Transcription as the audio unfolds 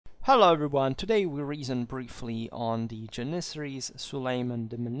Hello everyone, today we reason briefly on the Janissaries, Suleiman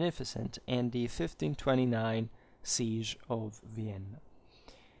the Magnificent and the 1529 siege of Vienna.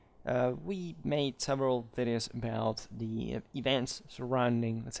 We made several videos about the events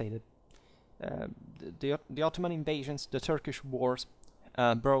surrounding, let's say, the Ottoman invasions, the Turkish wars.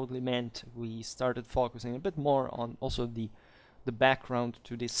 Broadly meant, we started focusing a bit more on also the background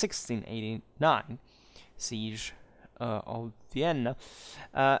to the 1689 siege of Vienna,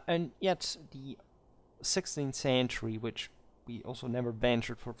 and yet the 16th century, which we also never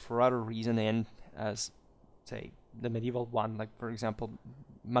ventured for other reason, and as say the medieval one, like for example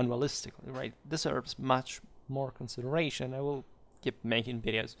manualistically, right, deserves much more consideration. I will keep making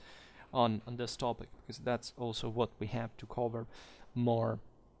videos on this topic because that's also what we have to cover more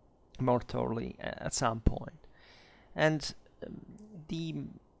thoroughly at some point. And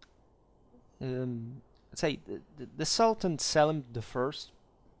say the Sultan Selim I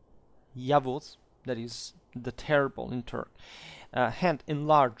Yavuz, that is the terrible in Turk, had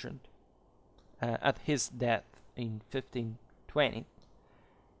enlarged at his death in 1520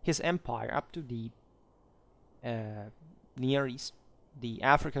 his empire up to the Near East, the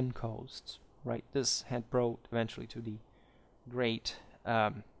African coasts, right? This had brought eventually to the great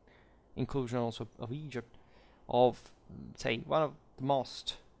inclusion also of Egypt, of say one of the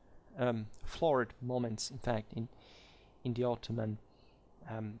most florid moments, in fact, in the Ottoman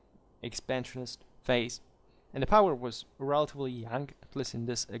expansionist phase. And the power was relatively young, at least in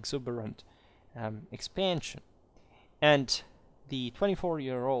this exuberant expansion. And the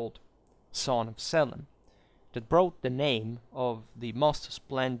 24-year-old son of Selim, that brought the name of the most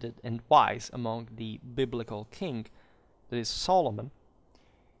splendid and wise among the biblical king, that is Solomon,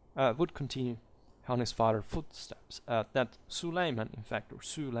 would continue on his father's footsteps. That Suleiman, in fact, or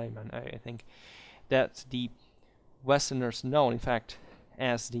Suleiman, I think, that the Westerners know, in fact,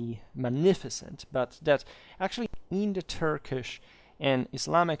 as the Magnificent, but that actually in the Turkish and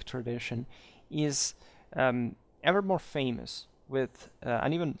Islamic tradition is ever more famous with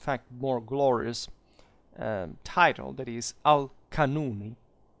an even, in fact, more glorious title, that is Al-Kanuni,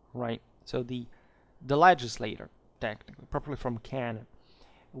 right? So the legislator, technically, properly from canon,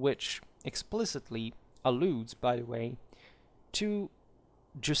 which explicitly alludes, by the way, to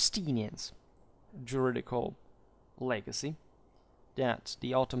Justinian's juridical legacy that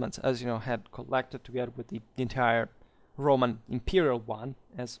the Ottomans, as you know, had collected together with the entire Roman imperial one,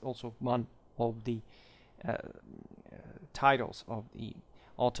 as also one of the titles of the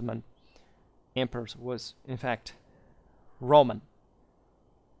Ottoman emperors was, in fact, Roman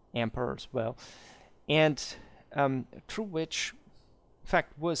emperor as well, and through which, in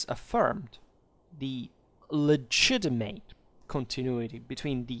fact, was affirmed the legitimate continuity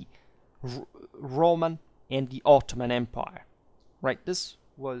between the Roman and the Ottoman Empire. Right, this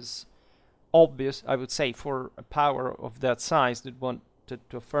was obvious, I would say, for a power of that size that wanted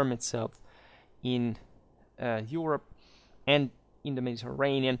to affirm itself in Europe and in the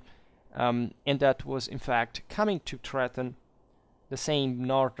Mediterranean, and that was, in fact, coming to threaten the same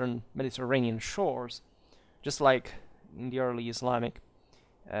northern Mediterranean shores, just like in the early Islamic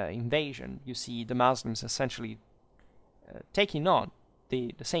invasion. You see the Muslims essentially taking on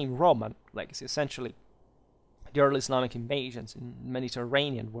the same Roman legacy. Essentially, the early Islamic invasions in the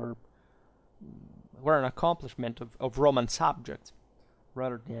Mediterranean were an accomplishment of Roman subjects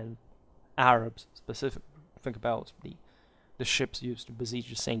rather than Arabs specifically. Think about the ships used to besiege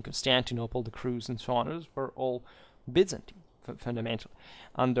the same Constantinople, the crews and so on. Those were all Byzantine, fundamentally,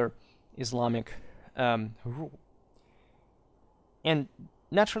 under Islamic rule. And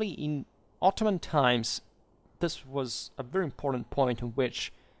naturally, in Ottoman times, this was a very important point in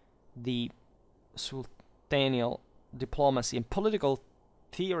which the sultanial diplomacy and political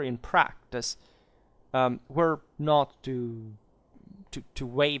theory and practice were not to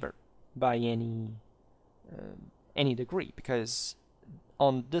waver by any degree, because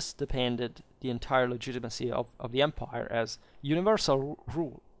on this depended the entire legitimacy of the empire as universal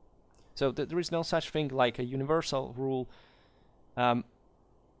rule. So there is no such thing like a universal rule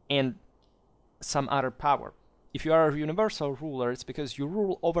and some other power. If you are a universal ruler, it's because you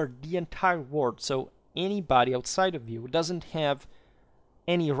rule over the entire world, so anybody outside of you doesn't have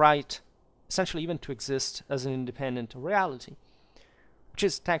any right, essentially, even to exist as an independent reality, which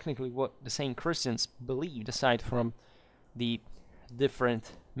is technically what the same Christians believed, aside from the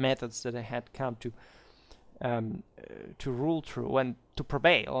different methods that they had come to rule through and to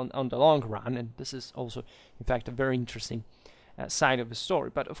prevail on the long run. And this is also, in fact, a very interesting side of the story.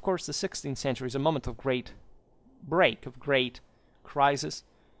 But of course, the 16th century is a moment of great break, of great crisis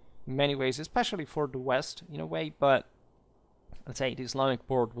in many ways, especially for the West in a way, but let's say, the Islamic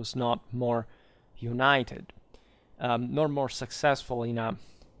world was not more united, nor more successful in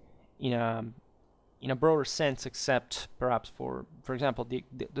a broader sense, except perhaps for example, the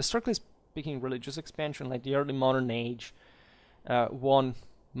strictly speaking religious expansion, like the early modern age, won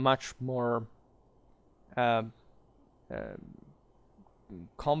much more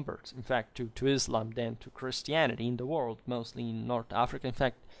converts, in fact, to Islam than to Christianity in the world, mostly in North Africa. In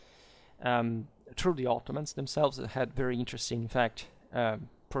fact, through the Ottomans themselves, it had very interesting, in fact,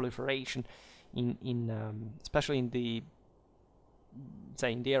 proliferation in especially in the,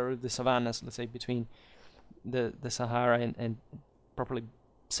 say, in the area of the savannas, let's say between the Sahara and properly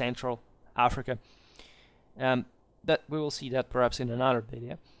Central Africa. That we will see that perhaps in another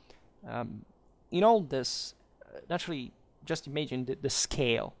video. In all this, naturally, just imagine the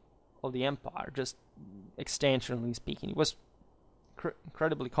scale of the empire, just extensionally speaking. It was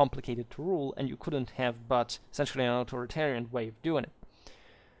incredibly complicated to rule, and you couldn't have but essentially an authoritarian way of doing it.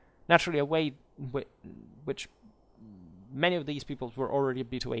 Naturally, a way which many of these peoples were already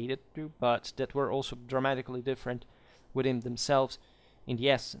habituated to, but that were also dramatically different within themselves in the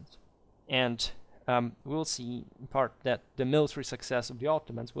essence. And we'll see in part that the military success of the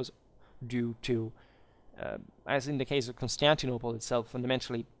Ottomans was due to, as in the case of Constantinople itself,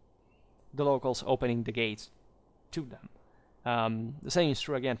 fundamentally the locals opening the gates to them. The same is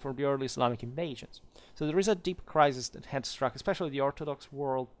true again for the early Islamic invasions. So there is a deep crisis that had struck, especially the Orthodox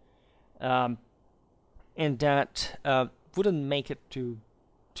world, and that wouldn't make it to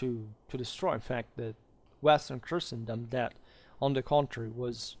destroy, in fact, the Western Christendom, that, on the contrary,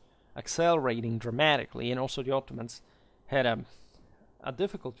 was accelerating dramatically, and also the Ottomans had a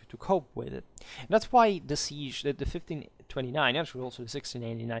difficulty to cope with it. And that's why the siege, the 1529, actually also the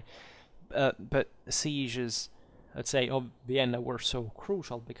 1689, but the sieges, let's say, of Vienna were so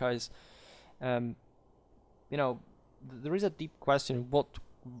crucial, because, you know, there is a deep question: what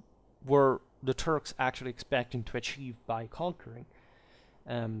were the Turks actually expecting to achieve by conquering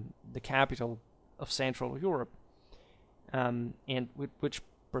the capital of Central Europe, and with which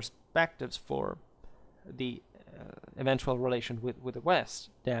perspectives for the eventual relation with the West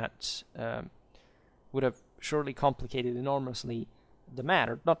that would have surely complicated enormously the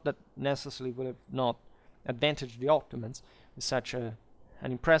matter. Not that necessarily would have not advantaged the Ottomans with such an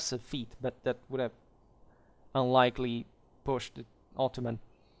impressive feat, but that would have unlikely pushed the Ottoman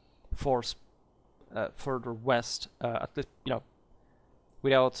force further west, at least, you know,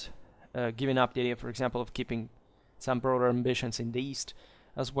 without giving up the idea, for example, of keeping some broader ambitions in the east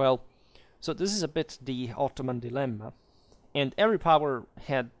as well. So this is a bit the Ottoman dilemma, and every power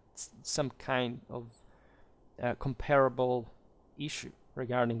had some kind of comparable issue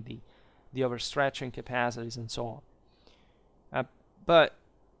regarding the overstretching capacities and so on. But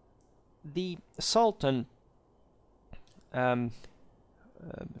the Sultan, let's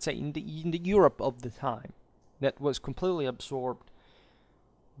say, in the Europe of the time, that was completely absorbed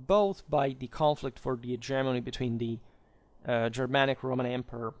both by the conflict for the hegemony between the Germanic Roman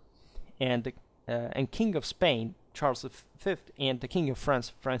Emperor and King of Spain, Charles V, and the King of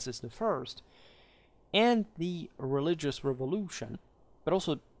France, Francis I, and the religious revolution, but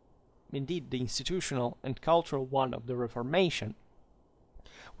also indeed the institutional and cultural one of the Reformation.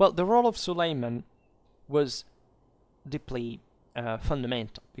 Well, the role of Suleiman was deeply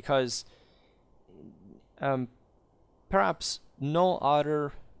fundamental, because perhaps no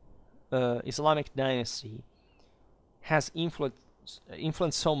other Islamic dynasty has influenced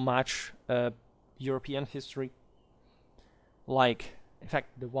so much European history, like, in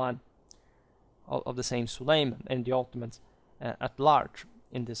fact, the one of the same Suleiman and the Ottomans at large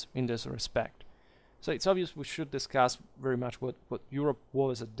in this respect. So it's obvious we should discuss very much what Europe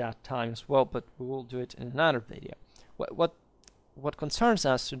was at that time as well, but we will do it in another video. What concerns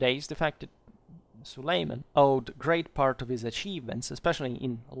us today is the fact that Suleiman owed great part of his achievements, especially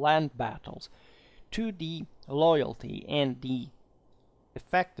in land battles, to the loyalty and the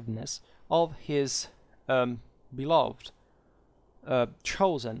effectiveness of his beloved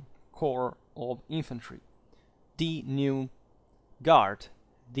chosen corps of infantry, the new guard,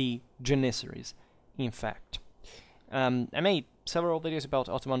 the Janissaries, in fact. I made several videos about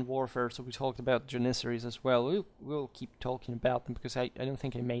Ottoman warfare, so we talked about Janissaries as well. We'll keep talking about them, because I don't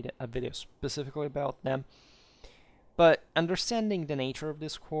think I made a video specifically about them. But understanding the nature of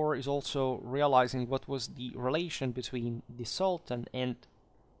this corps is also realizing what was the relation between the Sultan and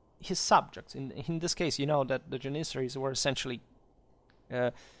his subjects. In this case, you know that the Janissaries were essentially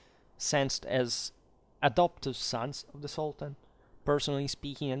sensed as adoptive sons of the Sultan, personally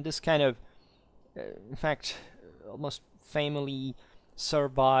speaking, and this kind of, in fact, almost family,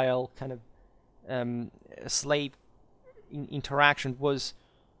 servile, kind of slave interaction was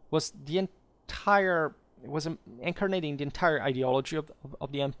the entire was incarnating the entire ideology of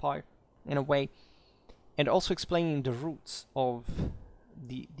the empire in a way, and also explaining the roots of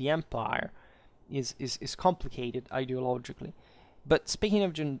the empire is complicated ideologically. But speaking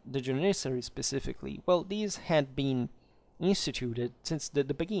of the Janissaries specifically, well, these had been instituted since the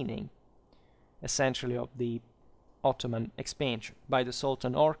beginning, essentially, of the Ottoman expansion by the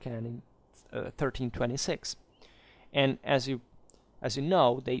Sultan Orkan in 1326. And as you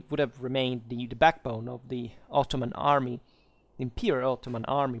know, they would have remained the backbone of the Ottoman army, the Imperial Ottoman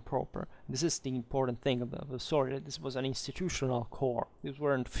army proper. This is the important thing of the story. This was an institutional core. These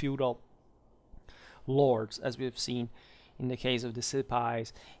weren't feudal lords, as we have seen in the case of the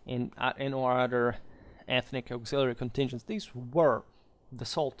Sipais and or other ethnic auxiliary contingents. These were the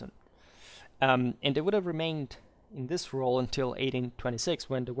Sultan. And they would have remained in this role until 1826,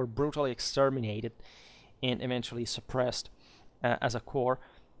 when they were brutally exterminated and eventually suppressed as a core,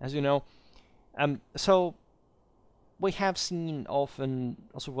 as you know. So we have seen often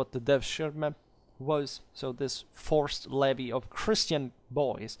also what the Devshirme was, so this forced levy of Christian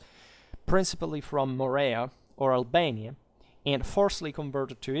boys, principally from Morea or Albania, and forcibly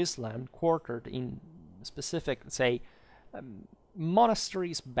converted to Islam, quartered in specific, say,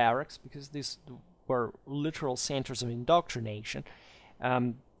 monasteries, barracks, because these were literal centers of indoctrination.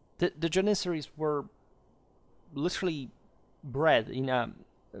 The Janissaries were literally bred in a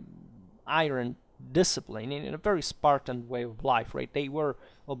iron discipline, in a very Spartan way of life, right? They were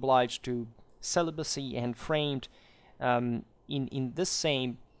obliged to celibacy and framed in this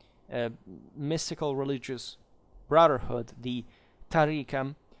same mystical religious brotherhood, the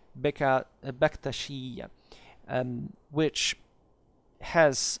Tariqam Bektashiya, which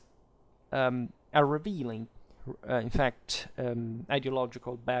has a revealing, in fact,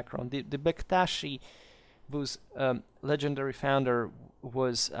 ideological background. The Bektashi, whose legendary founder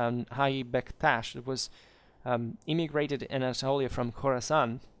was Hayi Bektash, that was immigrated in Anatolia from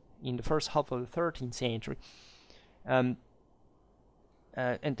Khorasan in the first half of the 13th century, and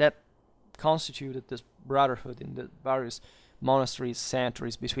that constituted this brotherhood in the various monasteries,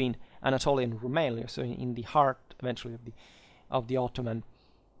 sanctuaries between Anatolia and Rumelia, so in the heart eventually of the Ottoman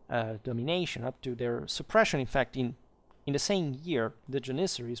domination, up to their suppression. In fact, in the same year, the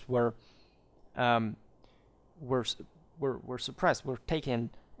Janissaries were suppressed, were taken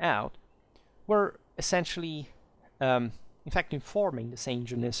out, were essentially, in fact, informing the same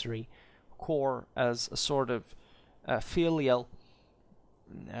Janissary core as a sort of filial,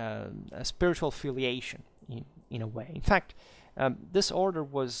 a spiritual filiation in a way. In fact, this order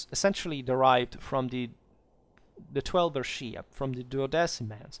was essentially derived from the 12er Shia, from the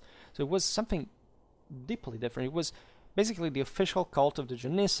Duodecimans. So it was something deeply different. It was basically the official cult of the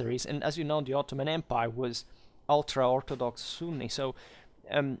Janissaries, and as you know, the Ottoman Empire was ultra-Orthodox Sunni. So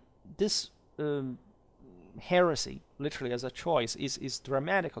this heresy, literally as a choice, is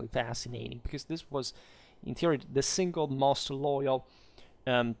dramatically fascinating, because this was, in theory, the single most loyal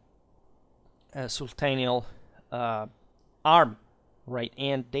sultanial army, right?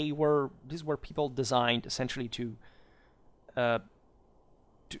 And these were people designed essentially to die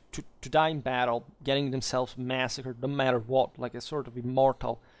in battle, getting themselves massacred no matter what, like a sort of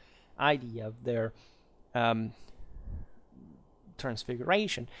immortal idea of their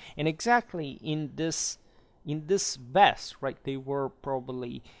transfiguration. And exactly in this vest, right, they were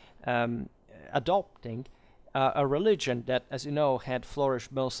probably adopting a religion that, as you know, had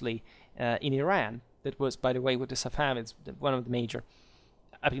flourished mostly in Iran. That was, by the way, with the Safavids, one of the major,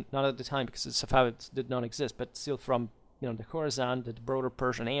 I mean, not at the time because the Safavids did not exist, but still from, the Khorasan, the broader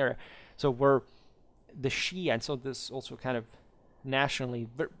Persian area. So were the Shia, and so this also kind of nationally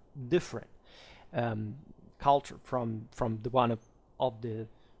very different culture from the one of the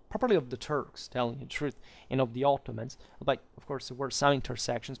properly of the Turks, telling the truth, and of the Ottomans. But of course there were some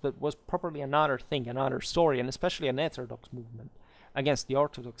intersections, but it was properly another thing, another story, and especially an heterodox movement against the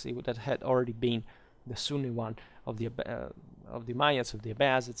orthodoxy that had already been the Sunni one of the Umayyads, of the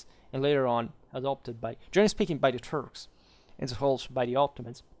Abbasids, and later on adopted by, generally speaking, by the Turks, and also by the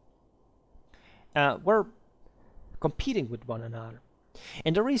Ottomans, were competing with one another.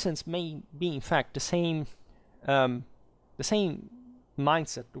 And the reasons may be, in fact, the same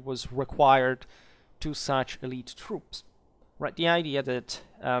mindset that was required to such elite troops, right? The idea that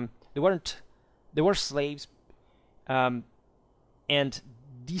they were slaves, and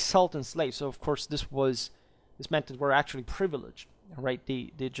these sultan slaves. So of course this meant that we're actually privileged, right?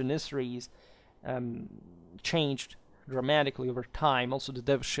 The Janissaries changed dramatically over time. Also, the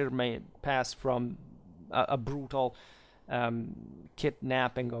Devshirme passed from a brutal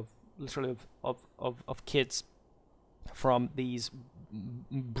kidnapping of literally of kids from these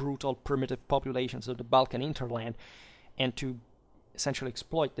brutal primitive populations of the Balkan hinterland, and to essentially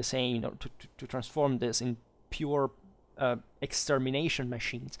exploit the same, to transform this in pure extermination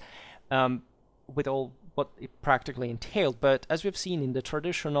machines, with all what it practically entailed. But as we've seen in the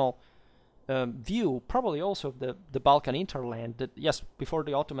traditional view, probably also of the Balkan hinterland, that yes, before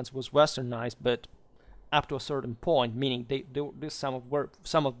the Ottomans was westernized, but up to a certain point, meaning they were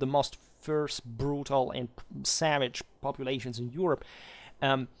some of the most fierce, brutal, and savage populations in Europe.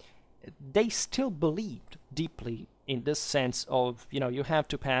 They still believed deeply in this sense of, you have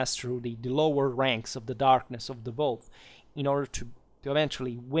to pass through the lower ranks of the darkness of the wolf in order to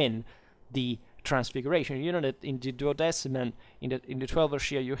eventually win the transfiguration. You know that in the Duodeciman, in the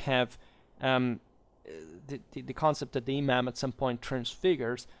 12th year, you have the concept that the Imam at some point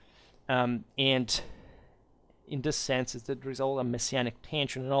transfigures, and in this sense is that there is all a messianic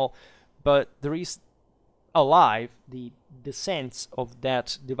tension and all, but there is alive the sense of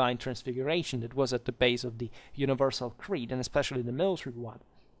that divine transfiguration that was at the base of the universal creed, and especially the military one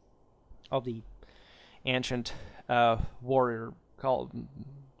of the ancient warrior called,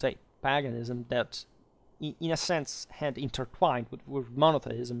 say, paganism, that in a sense had intertwined with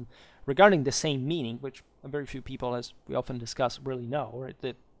monotheism regarding the same meaning, which very few people, as we often discuss, really know, right?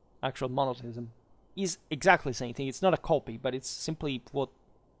 That actual monotheism is exactly the same thing. It's not a copy, but it's simply what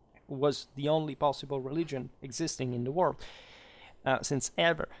was the only possible religion existing in the world since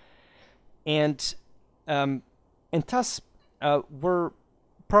ever, and thus were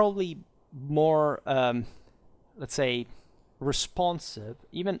probably more, let's say, responsive,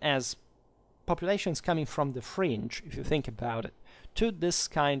 even as populations coming from the fringe, if you think about it, to this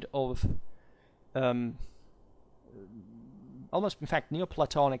kind of almost, in fact,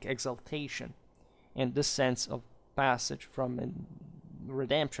 Neoplatonic exaltation, and this sense of passage from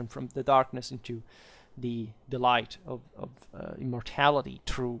redemption from the darkness into the light of immortality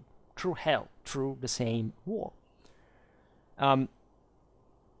through hell, through the same war. And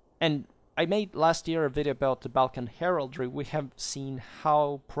I made last year a video about the Balkan heraldry. We have seen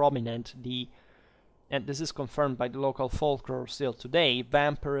how prominent and this is confirmed by the local folklore still today,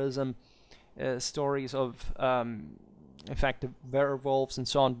 vampirism, stories of, in fact, the werewolves and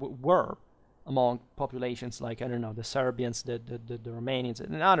so on were among populations like, I don't know, the Serbians, the Romanians,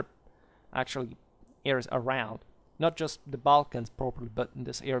 and other actually areas around, not just the Balkans properly, but in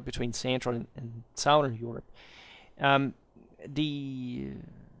this area between Central and Southern Europe. The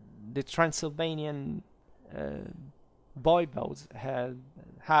Transylvanian voivode's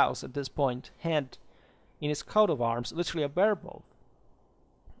house at this point had in its coat of arms literally a werewolf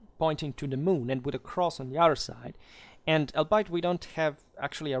pointing to the moon and with a cross on the other side. And albeit we don't have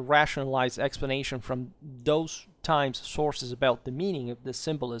actually a rationalized explanation from those times sources about the meaning of this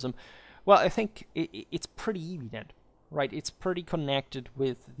symbolism, well, I think it's pretty evident, right? It's pretty connected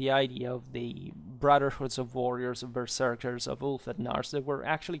with the idea of the brotherhoods of warriors, of berserkers, of Ulfednars that were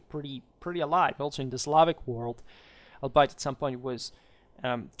actually pretty alive, also in the Slavic world, albeit at some point it was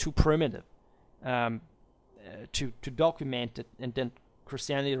too primitive to document it, and then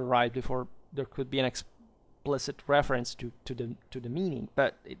Christianity arrived before there could be an explicit reference to the meaning.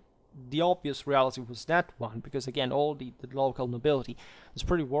 But the obvious reality was that one, because again, all the local nobility was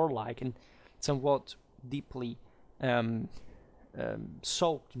pretty warlike and somewhat deeply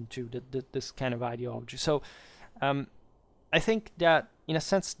soaked into this kind of ideology. So I think that in a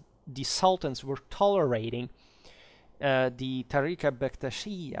sense the sultans were tolerating the Tariqa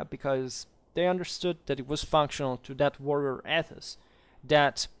Bektashiya because they understood that it was functional to that warrior ethos,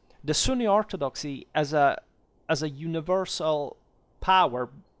 that the Sunni orthodoxy as a universal power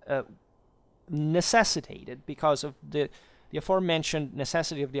necessitated, because of the aforementioned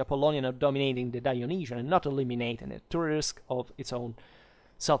necessity of the Apollonian of dominating the Dionysian and not eliminating it, to risk of its own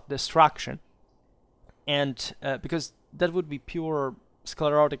self-destruction. And because that would be pure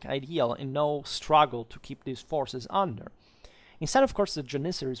sclerotic ideal and no struggle to keep these forces under. Instead, of course, the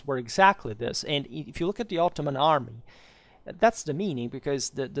Janissaries were exactly this. And if you look at the Ottoman army, that's the meaning,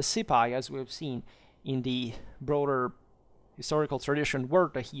 because the Sipai, as we've seen in the broader historical tradition, were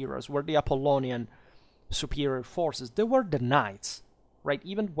the heroes, were the Apollonian superior forces. They were the knights, right?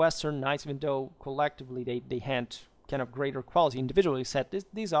 Even Western knights, even though collectively they had kind of greater quality, individually said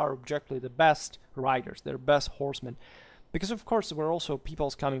these are objectively the best riders, they're best horsemen. Because, of course, there were also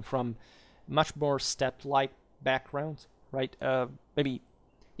peoples coming from much more steppe-like backgrounds, right? Maybe,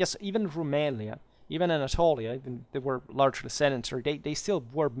 yes, even Romania, even Anatolia, even they were largely sedentary, they still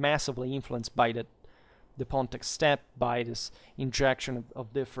were massively influenced by the Pontic steppe, by this injection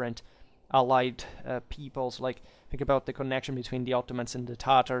of different allied peoples. Like, think about the connection between the Ottomans and the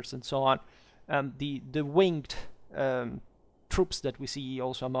Tatars and so on. The winged troops that we see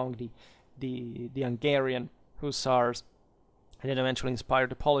also among the Hungarian hussars, and then eventually inspired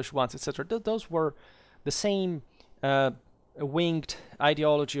the Polish ones, etc. Those were the same winged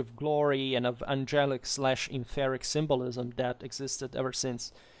ideology of glory and of angelic / etheric symbolism that existed ever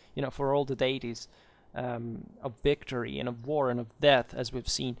since, for all the deities of victory and of war and of death, as we've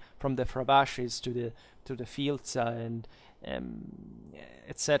seen from the Frabashis to the Filza and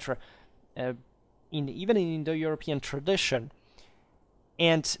etc. Even in Indo-European tradition.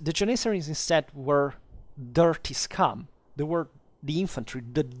 And the Janissaries instead were dirty scum. They were the infantry,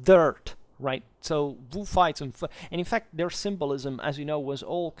 the dirt, right? So who fights and in fact their symbolism, as you know, was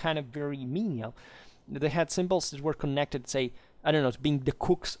all kind of very menial. They had symbols that were connected, say, I don't know, to being the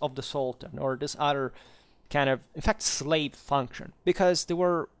cooks of the Sultan, or this other kind of, in fact, slave function, because they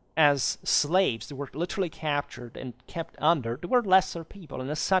were, as slaves, they were literally captured and kept under. They were lesser people, and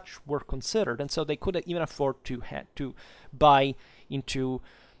as such were considered, and so they couldn't even afford to buy into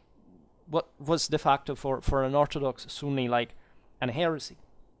what was de facto for an Orthodox Sunni like an heresy,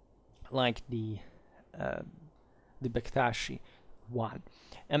 like the Bektashi one.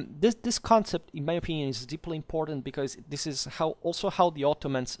 And this concept, in my opinion, is deeply important because this is how the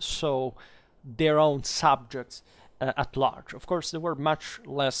Ottomans saw their own subjects at large. Of course, they were much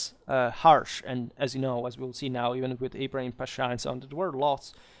less harsh, and as you know, as we'll see now, even with Ibrahim Pasha and so on, there were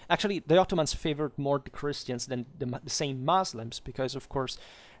lots. Actually, the Ottomans favored more the Christians than the same Muslims, because, of course,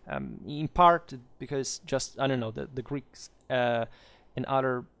 in part because just, I don't know, the Greeks and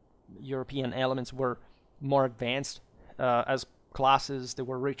other European elements were more advanced as classes. They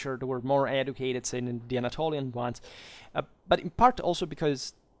were richer, they were more educated, say, than the Anatolian ones, but in part also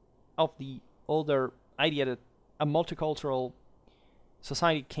because of the older idea that a multicultural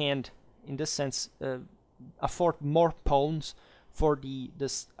society can't, in this sense, afford more pawns for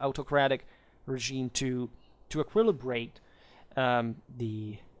this autocratic regime to equilibrate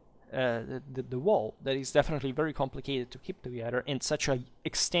the wall that is definitely very complicated to keep together in such a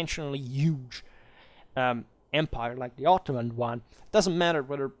extensionally huge empire like the Ottoman one. Doesn't matter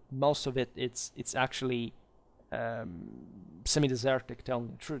whether most of it's actually semi-desertic,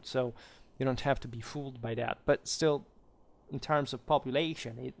 telling the truth, so you don't have to be fooled by that. But still, in terms of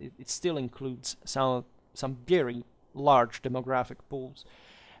population, it still includes some very large demographic pools,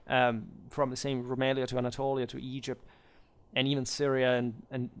 from the same Rumelia to Anatolia to Egypt, and even Syria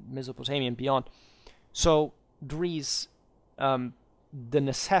and Mesopotamia and beyond. So there is the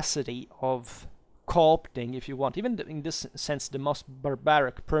necessity of co-opting, if you want, even in this sense, the most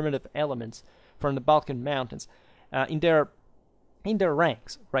barbaric, primitive elements from the Balkan mountains in their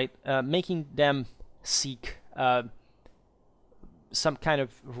ranks, right? Making them seek some kind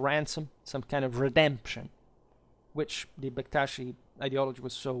of ransom, some kind of redemption, which the Bektashi ideology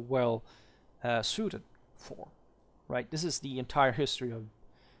was so well suited for, right? This is the entire history of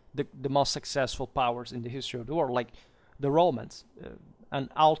the most successful powers in the history of the world, like the Romans, an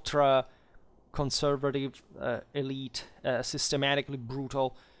ultra-conservative elite, systematically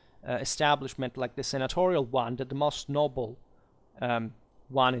brutal establishment like the senatorial one, that the most noble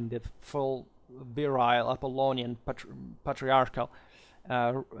one in the full virile Apollonian patriarchal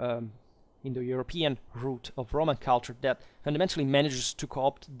Indo-European root of Roman culture that fundamentally manages to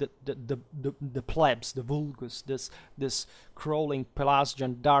co-opt the plebs, the vulgus, this crawling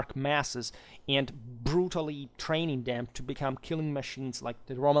Pelasgian dark masses, and brutally training them to become killing machines like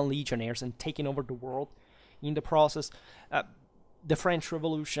the Roman legionnaires and taking over the world in the process. The French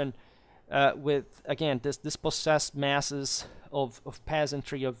Revolution, with, again, this possessed masses of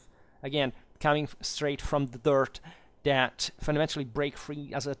peasantry, of, again, coming straight from the dirt, that fundamentally break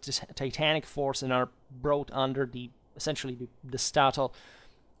free as a titanic force and are brought under essentially the statal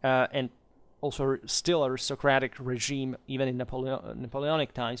and also still aristocratic regime, even in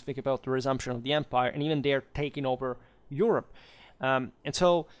Napoleonic times. Think about the resumption of the empire, and even they're taking over Europe. And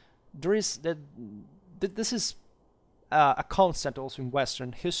so there is this is a constant also in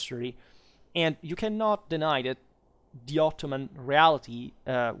Western history, and you cannot deny that the Ottoman reality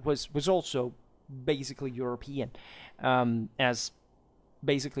was also basically European, as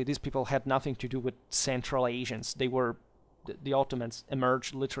basically these people had nothing to do with Central Asians. They were, the Ottomans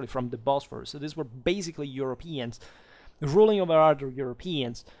emerged literally from the Bosphorus, so these were basically Europeans ruling over other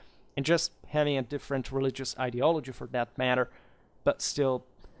Europeans and just having a different religious ideology for that matter, but still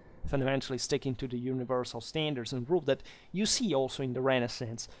fundamentally sticking to the universal standards and rule that you see also in the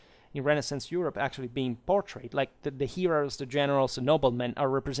Renaissance. In Renaissance Europe actually being portrayed, like the heroes, the generals, the noblemen are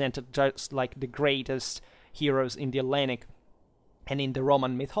represented just like the greatest heroes in the Hellenic and in the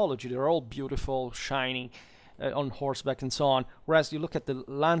Roman mythology. They're all beautiful, shining, on horseback and so on. Whereas you look at the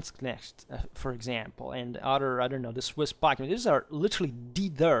Landsknecht, for example, and other, I don't know, the Swiss pikemen. These are literally the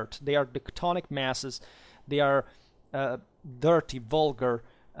dirt. They are tectonic masses. They are dirty, vulgar,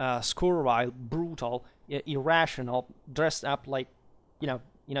 scurrile, brutal, irrational, dressed up like,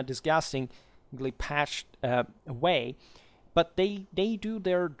 in a disgustingly patched way. But they do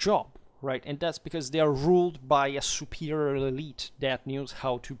their job, right? And that's because they are ruled by a superior elite that knows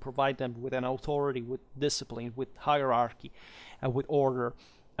how to provide them with an authority, with discipline, with hierarchy, with order,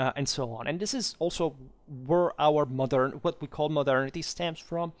 and so on. And this is also where our what we call modernity stems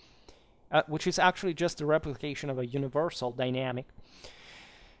from, which is actually just a replication of a universal dynamic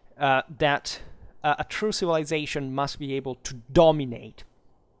that a true civilization must be able to dominate,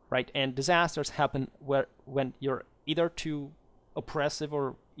 right? And disasters happen when you're either too oppressive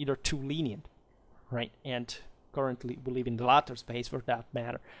or either too lenient, right? And currently we live in the latter space for that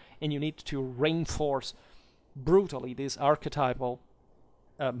matter. And you need to reinforce brutally these archetypal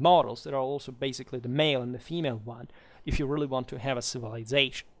models that are also basically the male and the female one if you really want to have a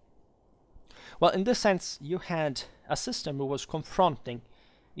civilization. Well, in this sense, you had a system who was confronting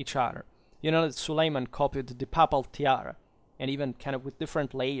each other. You know that Suleiman copied the papal tiara, and even kind of with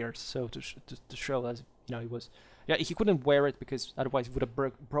different layers, so to show us, he was, he couldn't wear it because otherwise he would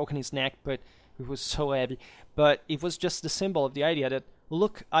have broken his neck, but it was so heavy. But it was just the symbol of the idea that,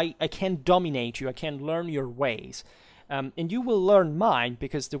 look, I can dominate you, I can learn your ways, and you will learn mine,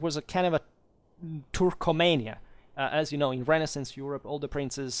 because there was a kind of a Turkomania. As you know, in Renaissance Europe, all the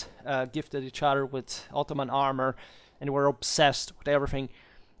princes gifted each other with Ottoman armor, and were obsessed with everything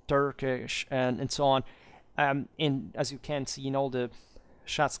Turkish and so on. And as you can see in all the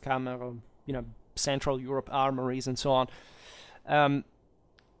Schatzkammer, Central Europe armories and so on.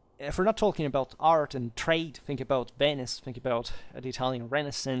 If we're not talking about art and trade, think about Venice, think about the Italian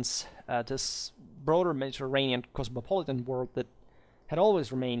Renaissance, this broader Mediterranean cosmopolitan world that had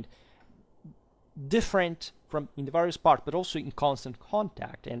always remained different from in the various parts, but also in constant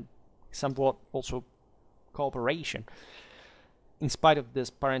contact and somewhat also cooperation, in spite of this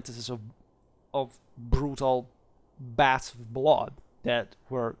parenthesis of brutal baths of blood that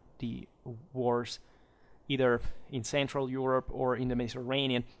were the wars either in Central Europe or in the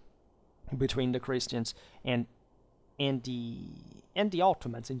Mediterranean between the Christians and the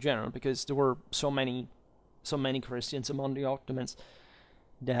Ottomans in general, because there were so many Christians among the Ottomans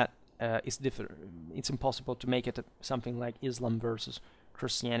that it's impossible to make it something like Islam versus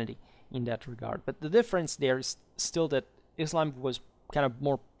Christianity in that regard. But the difference there is still that Islam was kind of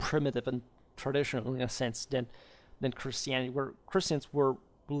more primitive and traditional in a sense than Christianity, where Christians were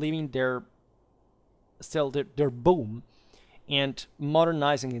living their boom and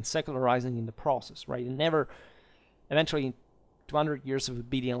modernizing and secularizing in the process, right? And never, eventually, 200 years of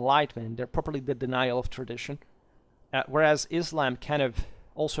the Enlightenment, they're properly the denial of tradition, whereas Islam kind of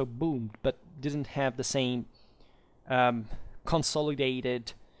also boomed, but didn't have the same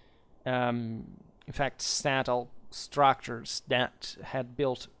consolidated, in fact, statal structures that had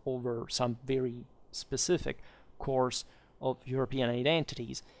built over some very specific course of European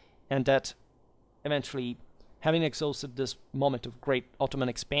identities, and that eventually, having exhausted this moment of great Ottoman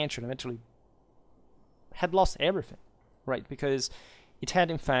expansion, eventually had lost everything, right? Because it had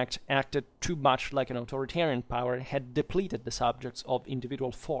in fact acted too much like an authoritarian power. It had depleted the subjects of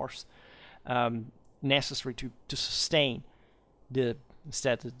individual force necessary to sustain the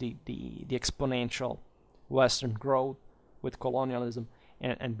exponential Western growth with colonialism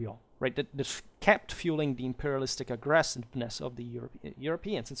and beyond, right? That kept fueling the imperialistic aggressiveness of the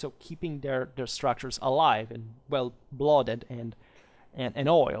Europeans, and so keeping their structures alive and well-blooded and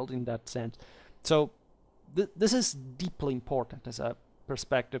oiled in that sense. So this is deeply important as a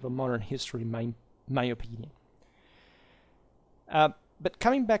perspective of modern history, in my opinion. But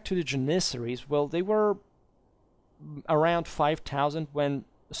coming back to the Janissaries, well, they were around 5,000 when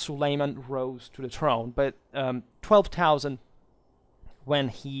Suleiman rose to the throne, but 12,000 when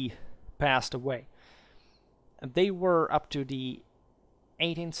he passed away. They were up to the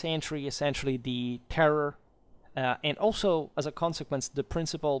 18th century, essentially the terror, and also, as a consequence, the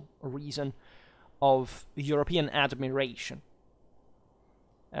principal reason of European admiration.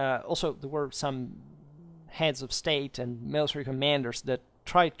 Also, there were some heads of state and military commanders that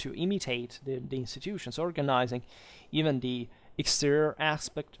tried to imitate the institutions organizing even the exterior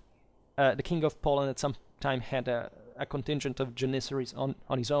aspect. The King of Poland at some time had a contingent of Janissaries on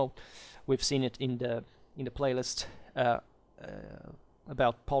his own. We've seen it in the playlist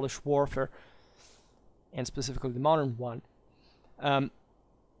about Polish warfare, and specifically the modern one.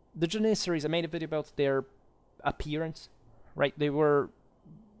 The Janissaries, I made a video about their appearance, right? They were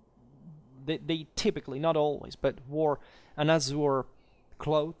they typically, not always, but wore an azure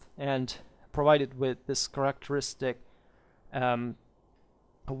cloth and provided with this characteristic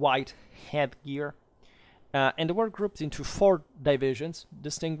white headgear. And they were grouped into 4 divisions,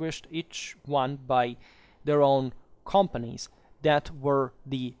 distinguished each one by their own companies that were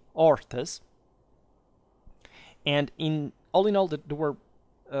the ortes. And in all, there were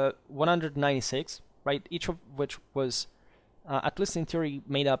 196, right? Each of which was, at least in theory,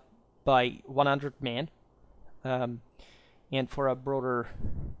 made up by 100 men. And for a broader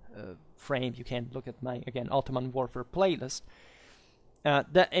frame, you can look at my, again, Ottoman Warfare playlist.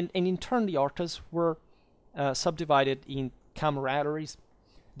 And in turn, the ortes were subdivided in camaraderies,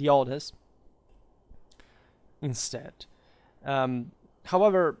 the odes, instead.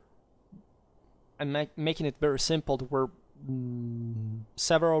 However, I'm making it very simple. There were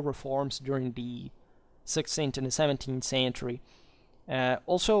several reforms during the 16th and the 17th century,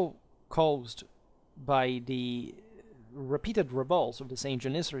 also caused by the repeated revolts of the Saint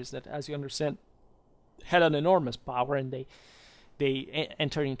Janissaries that, as you understand, had an enormous power, and they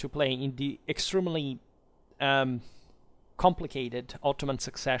entered into play in the extremely complicated Ottoman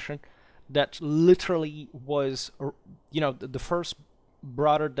succession that literally was, the first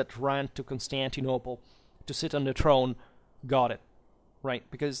brother that ran to Constantinople to sit on the throne got it, right?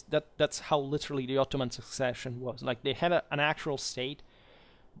 Because that's how literally the Ottoman succession was. Like, they had an actual state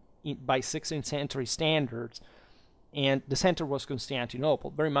by 16th century standards, and the center was Constantinople.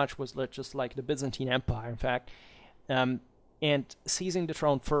 Very much was just like the Byzantine Empire, in fact. And seizing the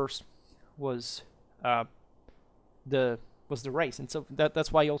throne first was the race, and so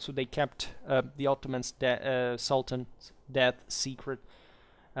that's why also they kept the Ottoman Sultan's death secret,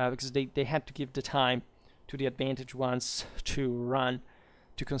 because they had to give the time to the advantaged ones to run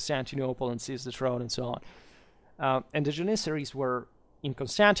to Constantinople and seize the throne and so on. And the Janissaries were in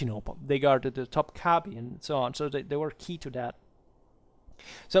Constantinople. They guarded the Topkapi and so on, so they were key to that.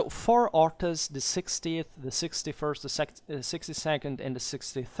 So 4 ortes, the 60th, the 61st, the 62nd, and the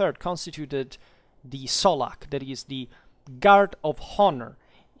 63rd, constituted the solak, that is the guard of honor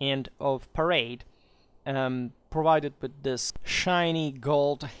and of parade, provided with this shiny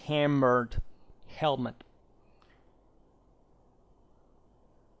gold hammered helmet.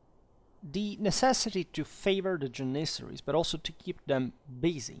 The necessity to favor the Janissaries, but also to keep them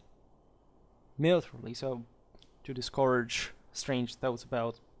busy militarily, so to discourage strange thoughts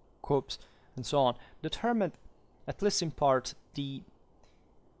about coups and so on, determined, at least in part, the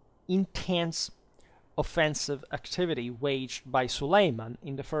intense offensive activity waged by Suleiman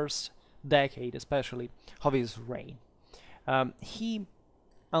in the first decade, especially, of his reign. He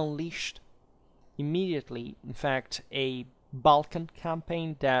unleashed immediately, in fact, a Balkan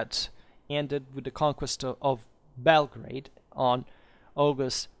campaign that ended with the conquest of Belgrade on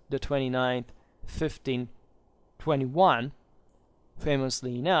August the 29th, 1521,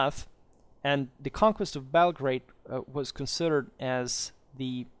 famously enough, and the conquest of Belgrade was considered as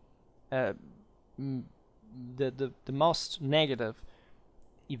the most negative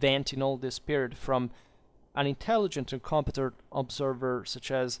event in all this period, from an intelligent and competent observer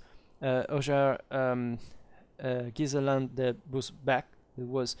such as Ojar Giseland de Busbek, who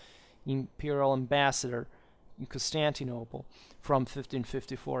was imperial ambassador in Constantinople from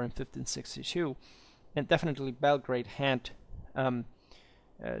 1554 and 1562, and definitely Belgrade had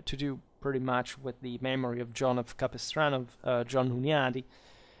to do pretty much with the memory of John of Capistrano, John Hunyadi,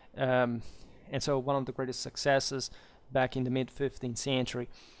 and so one of the greatest successes back in the mid-15th century,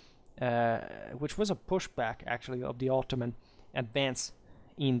 which was a pushback actually of the Ottoman advance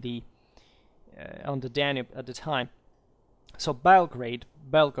in the on the Danube at the time. So Belgrade,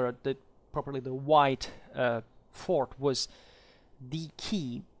 properly the White Fort, was the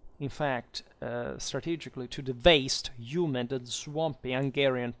key, in fact, strategically, to the vast, humid, and swampy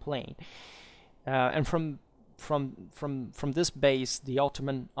Hungarian plain. And from this base, the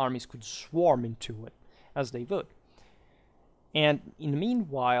Ottoman armies could swarm into it, as they would. And in the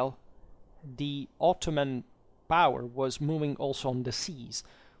meanwhile, the Ottoman power was moving also on the seas,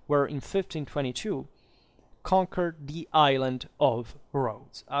 where in 1522 conquered the island of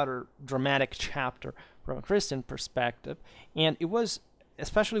Rhodes, other dramatic chapter from a Christian perspective, and it was,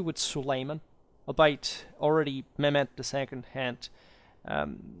 especially with Suleiman, albeit already Mehmed II had,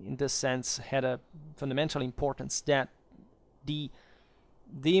 in this sense, had a fundamental importance, that the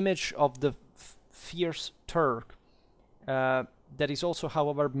image of the fierce Turk, that is also,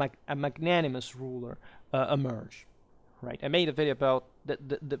 however, a magnanimous ruler, emerged. Right, I made a video about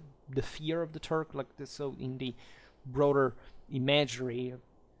the fear of the Turk, like this, so in the broader imagery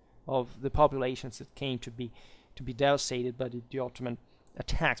of the populations that came to be devastated by the Ottoman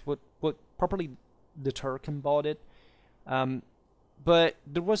attacks. What properly the Turk embodied. But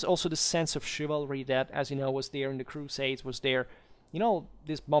there was also the sense of chivalry that, as you know, was there in the Crusades, was there,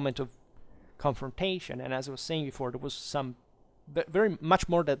 this moment of confrontation. And as I was saying before, there was some very much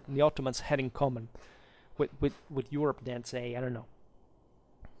more that the Ottomans had in common with Europe than, say, I don't know,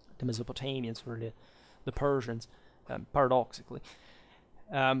 the Mesopotamians or the Persians, paradoxically.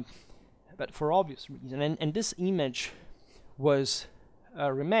 But for obvious reasons. And this image was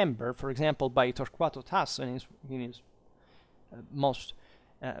remembered, for example, by Torquato Tasso in his most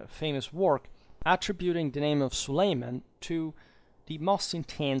famous work, attributing the name of Suleiman to the most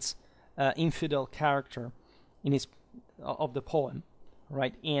intense infidel character of the poem,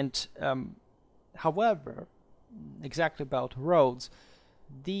 right? And however, exactly about Rhodes,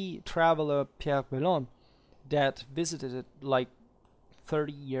 the traveler Pierre Bellon, that visited it like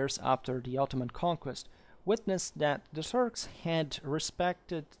 30 years after the Ottoman conquest, witnessed that the Turks had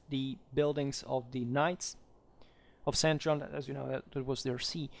respected the buildings of the Knights of St. John, as you know, that was their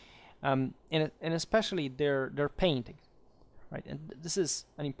see, and especially their paintings, right? And this is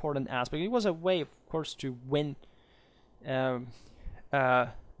an important aspect. It was a way, of course, to win the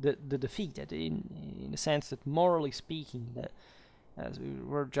defeated, in the sense that, morally speaking, that, as we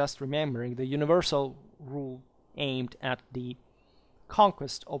were just remembering, the universal rule aimed at the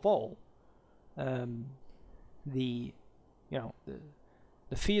conquest of all, the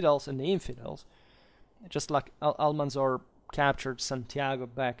fidels and the infidels, just like Almanzor captured Santiago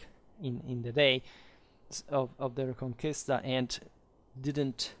back in the day of the Reconquista, and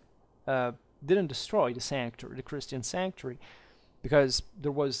didn't destroy the sanctuary, the Christian sanctuary, because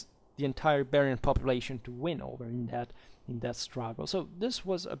there was the entire Iberian population to win over in that struggle. So this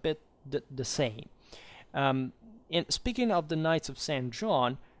was a bit the same. And speaking of the Knights of St.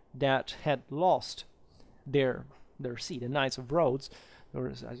 John that had lost their see, the Knights of Rhodes, or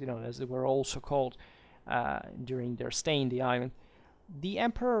as you know, as they were also called during their stay in the island, the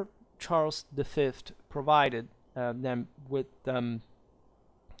Emperor Charles V provided them with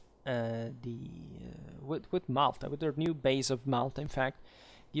with Malta, with their new base of Malta. In fact,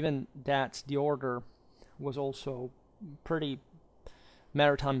 given that the order was also pretty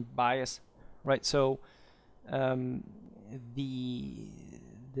maritime biased, right? So the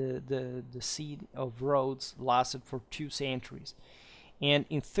siege of Rhodes lasted for 2 centuries, and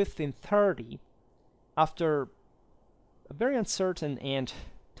in 1530, after a very uncertain and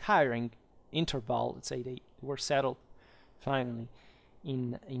tiring interval, let's say, they were settled finally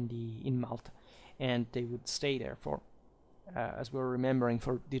in Malta, and they would stay there for, as we were remembering,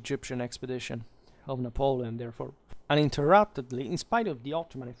 for the Egyptian expedition of Napoleon, therefore uninterruptedly, in spite of the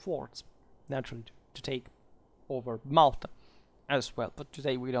Ottoman efforts, naturally, to take over Malta as well. But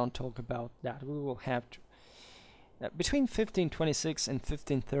today we don't talk about that. We will have to. Between 1526 and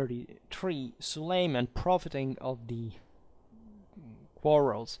 1533, Suleiman, profiting of the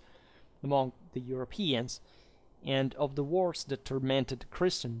quarrels among the Europeans and of the wars that tormented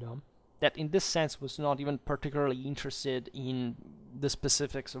Christendom, that in this sense was not even particularly interested in the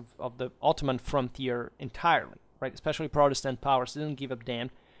specifics of the Ottoman frontier entirely, right? Especially Protestant powers didn't give a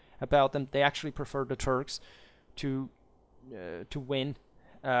damn about them. They actually preferred the Turks to win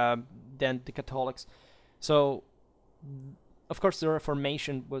than the Catholics. So, of course, the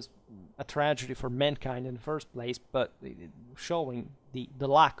Reformation was a tragedy for mankind in the first place, but showing the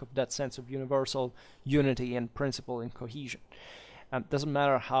lack of that sense of universal unity and principle and cohesion. Doesn't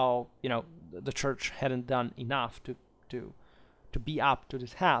matter how the church hadn't done enough to be up to the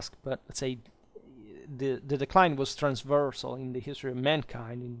task, but let's say the decline was transversal in the history of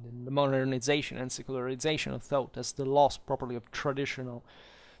mankind, in the modernization and secularization of thought, as the loss properly of traditional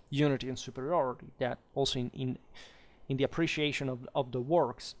unity and superiority, that also in the appreciation of the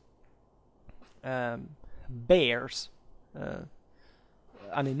works bears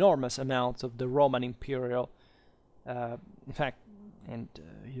an enormous amount of the Roman imperial, in fact, and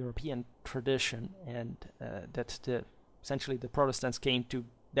European tradition, and that essentially the Protestants came to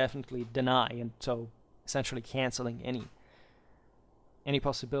definitely deny, and so essentially canceling any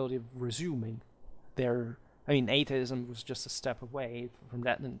possibility of resuming their. I mean, atheism was just a step away from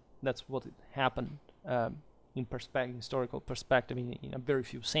that, and that's what happened in historical perspective, in a very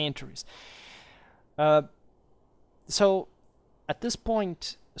few centuries. So, at this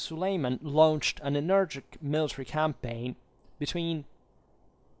point, Suleiman launched an energetic military campaign between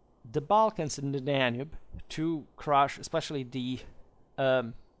the Balkans and the Danube to crush, especially the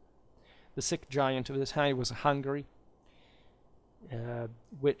sick giant of the time was Hungary,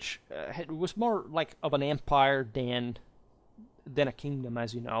 which was more like of an empire than a kingdom,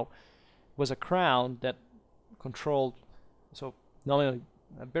 as you know. Was a crown that controlled, so nominally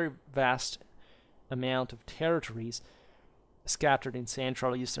a very vast amount of territories scattered in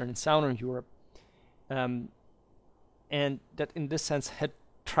Central, Eastern, and Southern Europe, and that in this sense had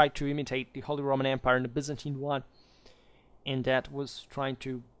tried to imitate the Holy Roman Empire and the Byzantine one, and that was trying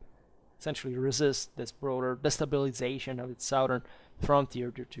to essentially resist this broader destabilization of its southern frontier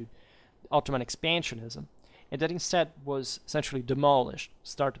due to Ottoman expansionism, and that instead was essentially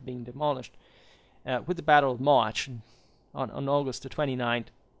started being demolished with the Battle of March on August the 29th,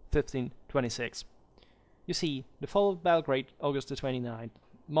 1526. You see, the fall of Belgrade, August the 29th,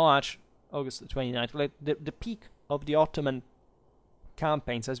 March, August the 29th, like the peak of the Ottoman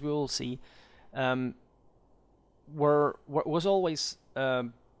campaigns, as we will see, was always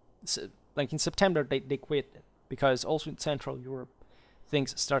like in September they quit, because also in Central Europe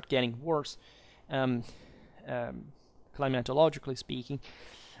things start getting worse, climatologically speaking,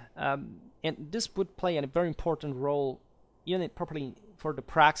 and this would play a very important role, even probably for the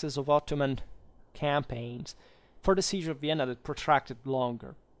praxis of Ottoman campaigns, for the siege of Vienna that protracted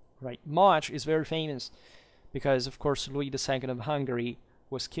longer. Right, March is very famous because, of course, Louis II of Hungary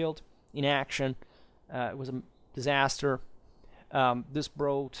was killed in action. It was a disaster. This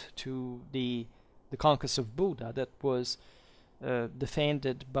brought to the conquest of Buda, that was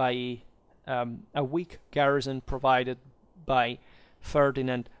defended by a weak garrison provided by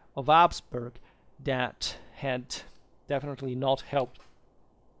Ferdinand of Habsburg, that had definitely not helped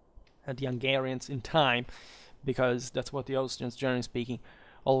the Hungarians in time, because that's what the Austrians, generally speaking,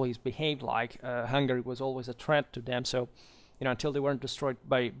 always behaved like. Hungary was always a threat to them, so until they weren't destroyed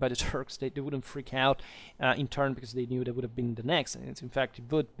by the Turks, they wouldn't freak out in turn, because they knew they would have been the next, and in fact it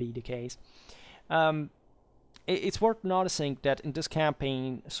would be the case. It's worth noticing that in this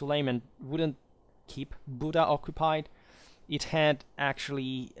campaign, Suleiman wouldn't keep Buda occupied. It had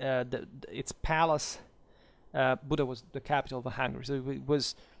actually its palace. Buda was the capital of Hungary, so it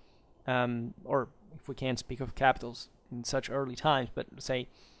was, or if we can't speak of capitals in such early times, but say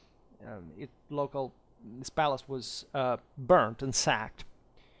this palace was burnt and sacked.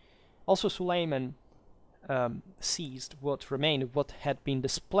 Also, Suleiman seized what remained of what had been the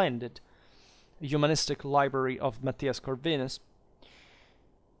splendid humanistic library of Matthias Corvinus.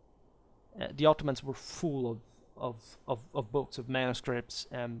 The Ottomans were full of books, of manuscripts,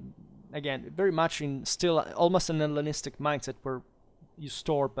 again, very much in still almost an Hellenistic mindset, where you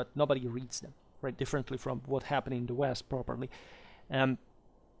store but nobody reads them, right? Differently from what happened in the West properly.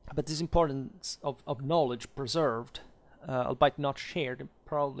 But this importance of knowledge preserved, albeit not shared,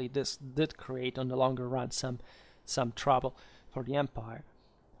 probably this did create on the longer run some trouble for the empire.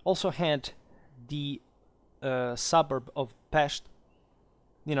 Also had the suburb of Pest,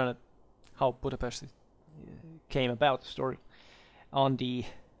 how Budapest came about, the story, on the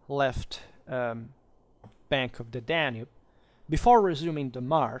left bank of the Danube, before resuming the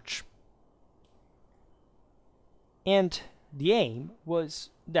march. And the aim was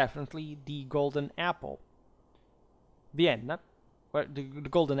definitely the Golden Apple, Vienna. Well, the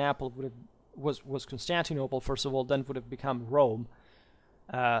Golden Apple was Constantinople, first of all, then would have become Rome,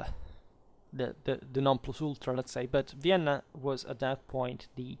 the non plus ultra, let's say. But Vienna was at that point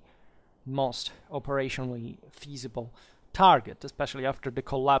the most operationally feasible target, especially after the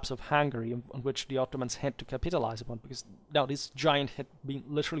collapse of Hungary, on which the Ottomans had to capitalize upon, because now this giant had been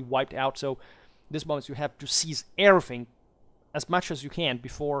literally wiped out. So this moment you have to seize everything as much as you can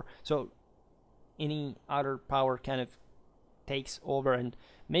before so any other power kind of takes over, and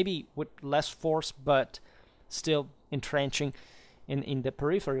maybe with less force, but still entrenching in the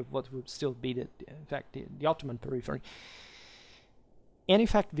periphery of what would still be in fact the Ottoman periphery. And in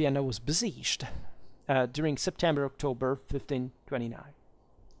fact Vienna was besieged during September-October 1529.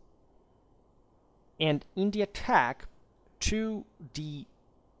 And in the attack to the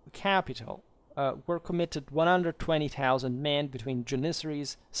capital were committed 120,000 men between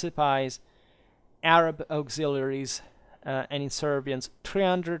Janissaries, Sipais, Arab auxiliaries, and insurgents,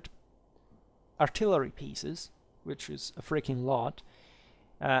 300 artillery pieces, which is a freaking lot,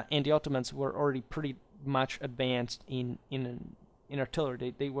 and the Ottomans were already pretty much advanced in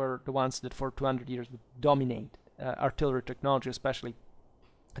artillery. They were the ones that for 200 years would dominate artillery technology, especially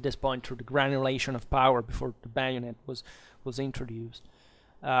at this point through the granulation of power before the bayonet was introduced.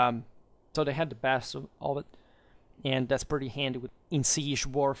 So they had the best of it, and that's pretty handy in siege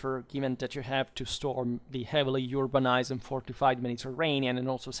warfare, given that you have to storm the heavily urbanized and fortified Mediterranean and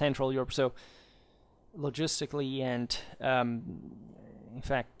also Central Europe. So logistically and in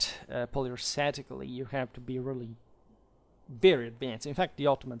fact polyurcetically, you have to be really very advanced. In fact, the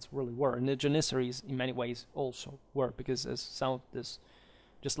Ottomans really were, and the Janissaries in many ways also were, because as some of this,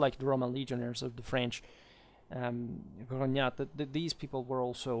 just like the Roman legionaries of the French, these people were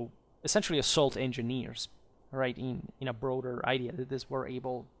also essentially assault engineers, right? In a broader idea, that these were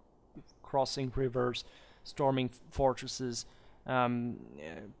able crossing rivers, storming fortresses,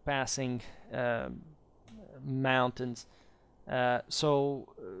 passing mountains.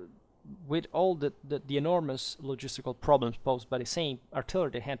 With all the enormous logistical problems posed by the same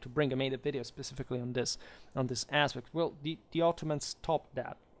artillery, they had to bring. I made a video specifically on this aspect. Well, the Ottomans topped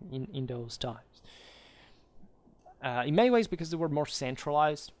that in those times. In many ways because they were more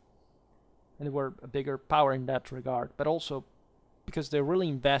centralized and they were a bigger power in that regard, but also because they really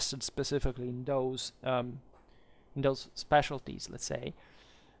invested specifically in those specialties, let's say.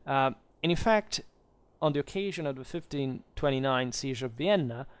 And in fact, on the occasion of the 1529 siege of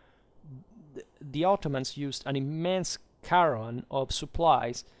Vienna, the Ottomans used an immense caravan of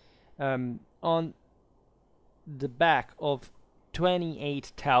supplies on the back of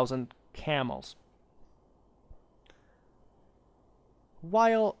 28,000 camels.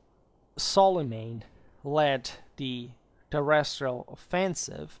 While Suleiman led the terrestrial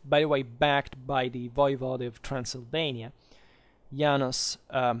offensive, by the way, backed by the voivode of Transylvania, Janos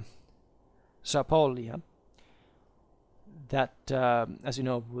Zapolya, that, as you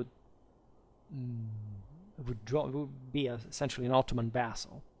know, would be essentially an Ottoman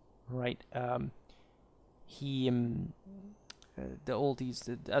vassal, right? All these,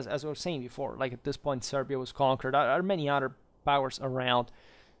 as I was saying before, like at this point, Serbia was conquered. There are many other powers around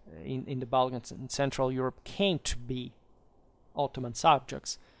in the Balkans and Central Europe came to be Ottoman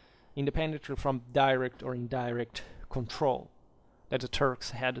subjects, independently from direct or indirect control that the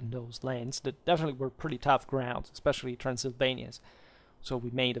Turks had in those lands. That definitely were pretty tough grounds, especially Transylvania's. So we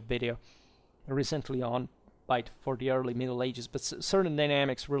made a video recently on for the early Middle Ages, but certain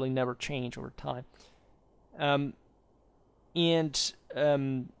dynamics really never change over time. In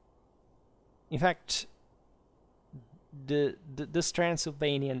fact, this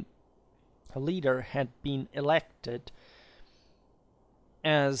Transylvanian leader had been elected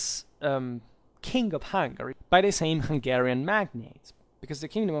as King of Hungary by the same Hungarian magnates, because the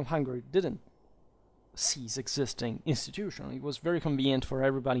Kingdom of Hungary didn't cease existing institutionally. It was very convenient for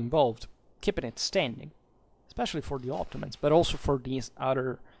everybody involved, keeping it standing, especially for the Ottomans, but also for these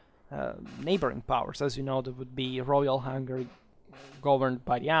other neighboring powers. As you know, there would be Royal Hungary governed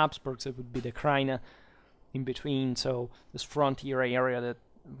by the Habsburgs, there would be the Kraina in between, so this frontier area that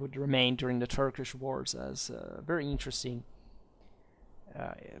would remain during the Turkish wars as a very interesting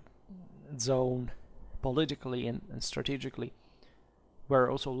zone politically and strategically, where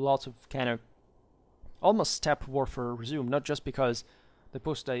also lots of kind of almost steppe warfare resumed, not just because the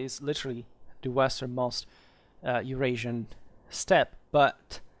Puszta is literally the westernmost Eurasian steppe,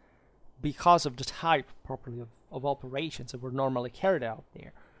 but because of the type properly of operations that were normally carried out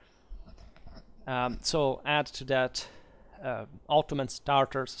there. So add to that Ottomans,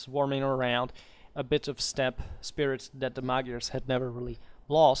 Tartars swarming around, a bit of steppe spirit that the Magyars had never really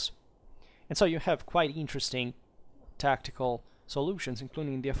lost. And so you have quite interesting tactical solutions,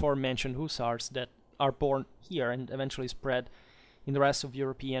 including the aforementioned hussars that are born here and eventually spread in the rest of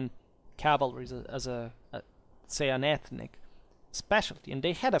European cavalry as say an ethnic specialty. And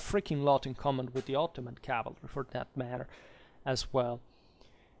they had a freaking lot in common with the Ottoman cavalry, for that matter, as well.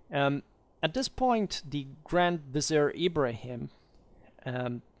 At this point, the Grand Vizier Ibrahim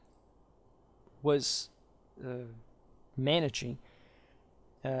was managing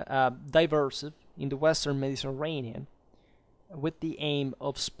a diversive in the Western Mediterranean with the aim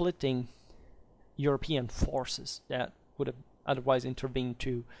of splitting European forces that would have otherwise intervened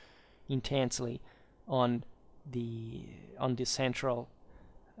too intensely on the central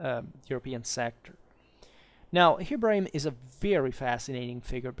European sector. Now, Ibrahim is a very fascinating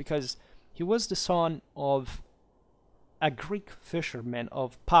figure because he was the son of a Greek fisherman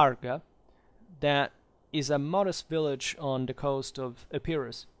of Parga, that is a modest village on the coast of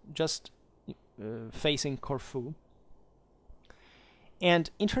Epirus, just facing Corfu. And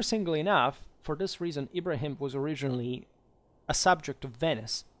interestingly enough, for this reason, Ibrahim was originally a subject of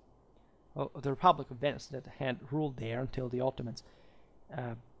Venice, the Republic of Venice that had ruled there until the Ottomans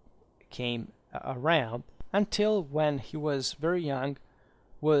came around, until when he was very young,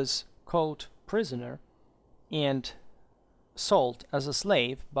 was caught prisoner and sold as a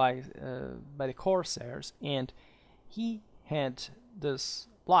slave by the corsairs, and he had this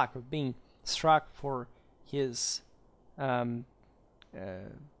luck of being struck for his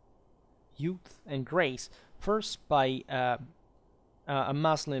youth and grace, first by a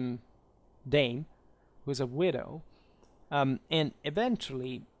Muslim dame who was a widow, and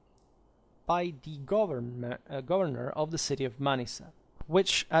eventually by the governor of the city of Manisa,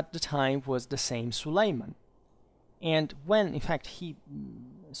 which at the time was the same Suleiman, And when, in fact,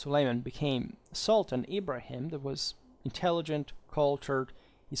 Suleiman became Sultan, Ibrahim, that was intelligent, cultured,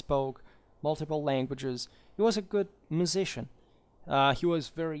 he spoke multiple languages, he was a good musician. He was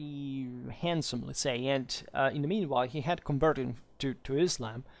very handsome, let's say, and in the meanwhile, he had converted to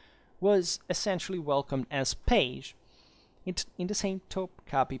Islam, was essentially welcomed as page in the same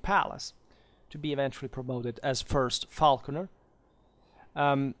Topkapi palace, to be eventually promoted as first falconer,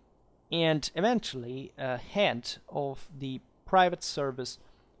 and eventually head of the private service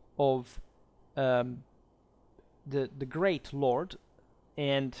of the great lord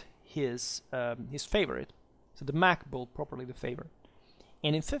and his favorite, so the Makbul, properly the favorite.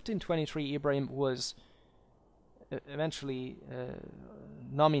 And in 1523, Ibrahim was eventually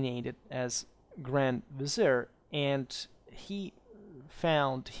nominated as Grand Vizier, and he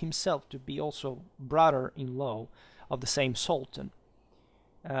found himself to be also brother-in-law of the same Sultan,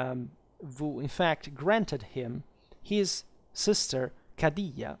 who in fact granted him his sister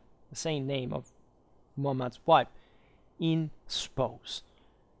Khadija, the same name of Muhammad's wife, in spouse.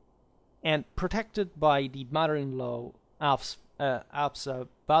 And protected by the mother-in-law Afsa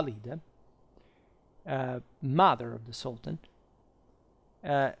Valide, mother of the Sultan,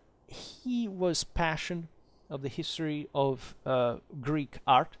 he was passionate of the history of Greek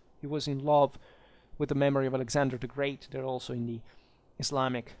art. He was in love with the memory of Alexander the Great, that also in the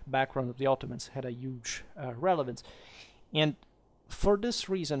Islamic background of the Ottomans had a huge relevance. And for this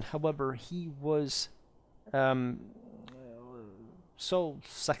reason, however, he was so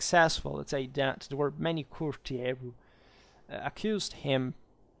successful, let's say, that there were many courtiers who accused him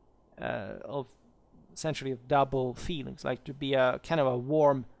of essentially of double feelings, like to be a kind of a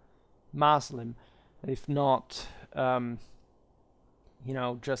warm Muslim, if not,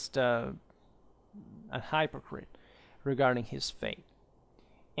 just a hypocrite regarding his faith.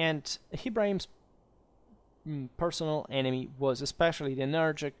 And Ibrahim's personal enemy was especially the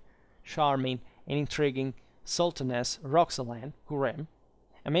energetic, charming, and intriguing Sultaness Roxelane Hurrem.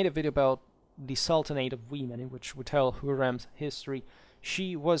 I made a video about the Sultanate of Women, in which we tell Hurrem's history.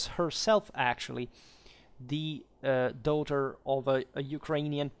 She was herself actually the daughter of a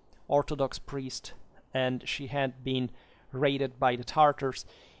Ukrainian Orthodox priest, and she had been raided by the Tartars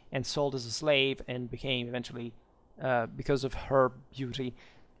and sold as a slave, and became eventually, because of her beauty,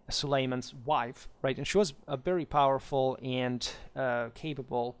 Suleiman's wife, right? And she was a very powerful and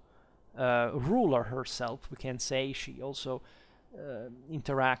capable ruler herself, we can say. She also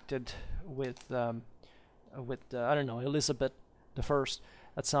interacted with I don't know, Elizabeth I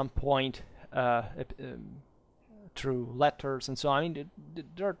at some point, through letters and so on. I mean,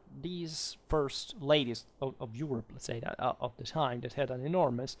 there are these first ladies of Europe, let's say, that of the time, that had an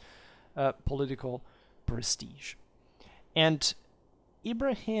enormous political prestige. And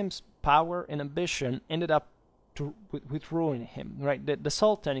Ibrahim's power and ambition ended up with ruining him, right? The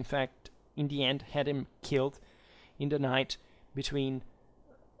Sultan, in fact, in the end, had him killed in the night between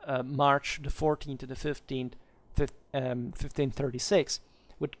March the 14th to the 15th, 1536,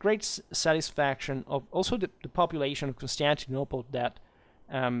 with great satisfaction of also the population of Constantinople, that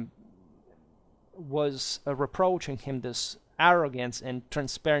was reproaching him this arrogance and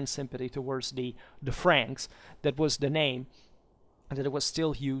transparent sympathy towards the Franks. That was the name that it was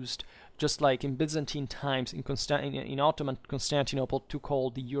still used, just like in Byzantine times, in Ottoman Constantinople, to call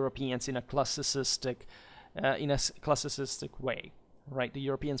the Europeans in a classicistic way, right? The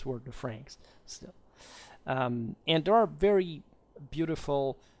Europeans were the Franks still. And there are very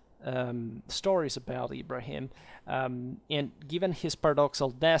beautiful stories about Ibrahim, and given his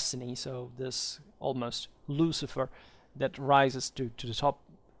paradoxical destiny, so this almost Lucifer that rises to the top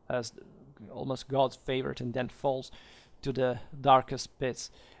as almost God's favorite and then falls to the darkest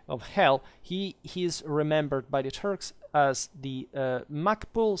pits of hell, he is remembered by the Turks as the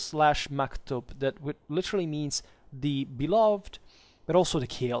Makbul / Maktub, that literally means the beloved, but also the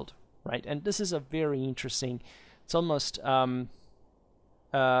killed, right? And this is a very interesting, it's almost an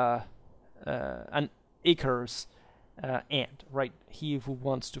Icarus ant, right? He who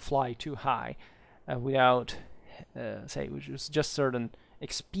wants to fly too high without, which is just certain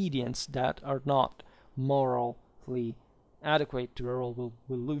expedients that are not morally adequate to the role,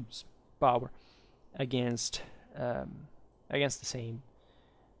 will lose power against the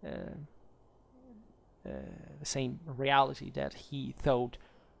same reality that he thought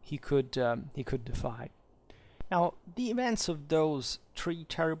he could defy. Now, the events of those 3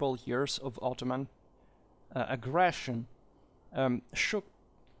 terrible years of Ottoman aggression shook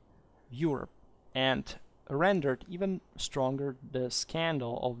Europe and rendered even stronger the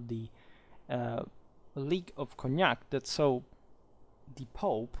scandal of the League of Cognac, that saw the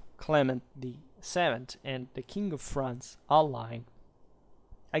Pope, Clement the VII and the King of France allying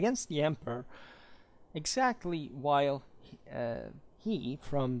against the Emperor, exactly while he,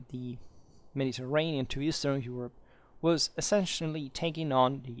 from the Mediterranean to Eastern Europe, was essentially taking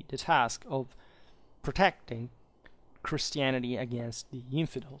on the task of protecting Christianity against the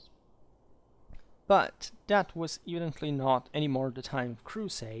infidels. But that was evidently not anymore the time of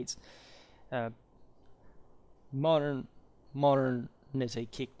crusades. Modernity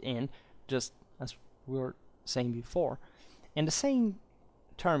kicked in, just as we were saying before, and the same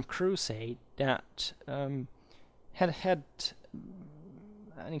term crusade that had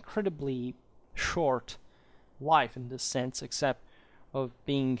an incredibly short life in this sense, except of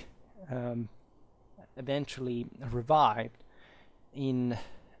being eventually revived in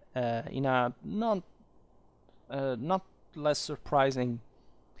a not less surprisingly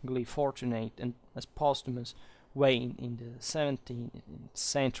fortunate and as posthumous way in the 17th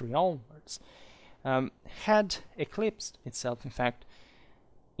century onwards, had eclipsed itself, in fact,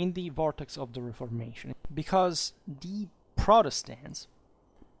 in the vortex of the Reformation, because the Protestants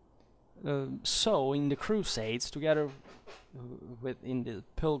saw in the Crusades, together with in the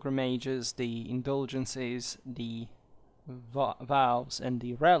pilgrimages, the indulgences, the vows, and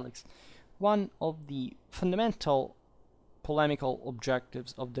the relics, one of the fundamental polemical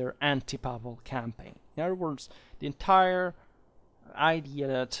objectives of their anti-papal campaign. In other words, the entire idea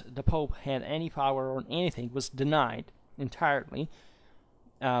that the Pope had any power on anything was denied entirely,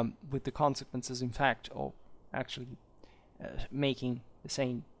 with the consequences, in fact, of actually making the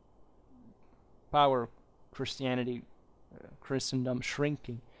same power of Christianity, Christendom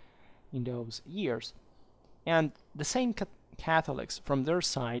shrinking in those years. And the same Catholics, from their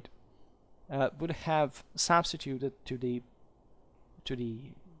side, would have substituted to the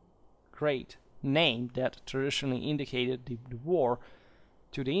great name that traditionally indicated the war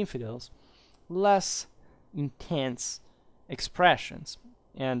to the infidels, less intense expressions,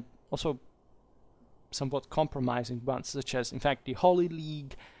 and also somewhat compromising ones, such as, in fact, the Holy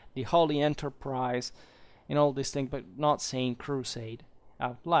League, the Holy Enterprise, and all these things, but not saying crusade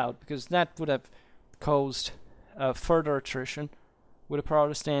out loud, because that would have caused further attrition with the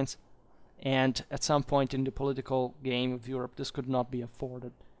Protestants, and at some point in the political game of Europe, this could not be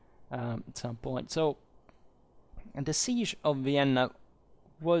afforded at some point. So, the siege of Vienna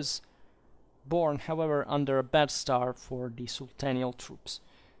was born, however, under a bad star for the Sultanial troops.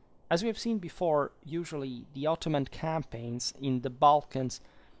 As we have seen before, usually the Ottoman campaigns in the Balkans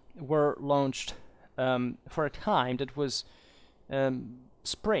were launched for a time that was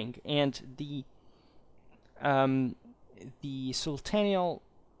spring, and the Sultanial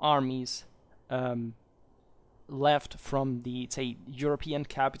armies left from the, say, European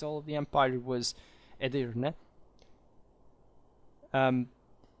capital of the empire was Edirne.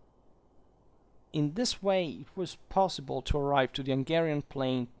 In this way, it was possible to arrive to the Hungarian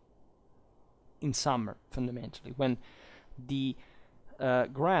plain in summer, fundamentally, when the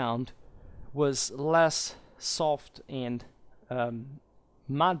ground was less soft and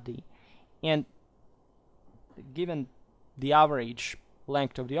muddy, and given the average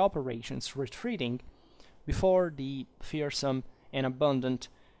length of the operations, retreating before the fearsome and abundant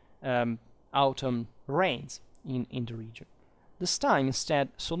autumn rains in the region. This time, instead,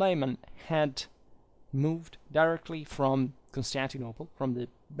 Suleiman had moved directly from Constantinople, from the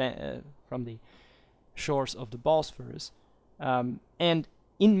shores of the Bosphorus, and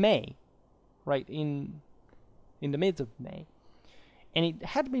in May, right in the midst of May, and it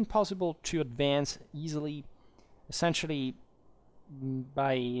had been possible to advance easily, essentially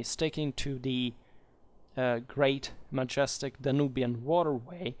by sticking to the great, majestic Danubian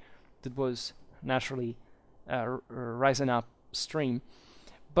waterway that was naturally rising upstream,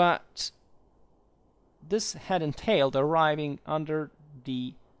 but this had entailed arriving under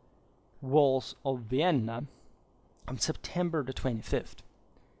the walls of Vienna on September the 25th.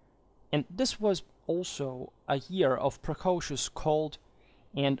 And this was also a year of precocious cold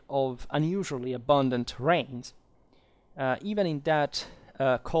and of unusually abundant rains. Even in that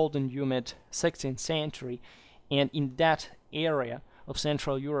cold and humid 16th century, and in that area of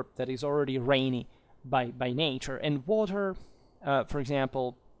Central Europe that is already rainy by nature, and water, for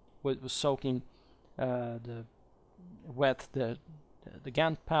example, was soaking the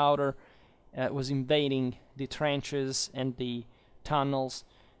gunpowder, was invading the trenches and the tunnels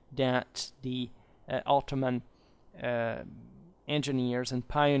that the Ottoman engineers and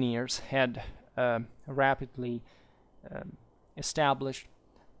pioneers had rapidly established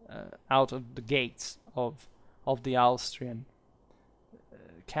out of the gates of the Austrian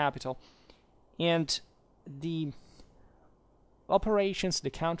capital. And the operations, the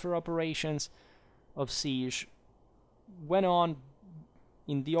counter operations, of siege went on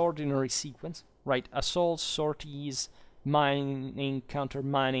in the ordinary sequence, right? Assaults, sorties, mining,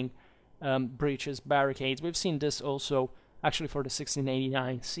 counter-mining, breaches, barricades. We've seen this also actually for the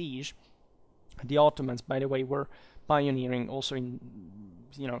 1689 siege. The Ottomans, by the way, were pioneering also in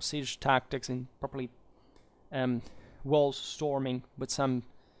siege tactics, in properly walls storming with some,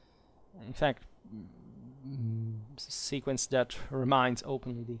 in fact, sequence that reminds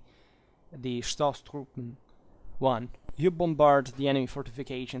openly the Stoßtruppen one. You bombard the enemy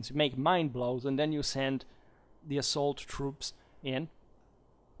fortifications, you make mine blows, and then you send the assault troops in.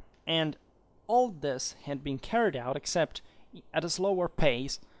 And all this had been carried out, except at a slower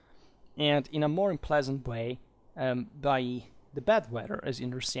pace and in a more unpleasant way, by the bad weather, as you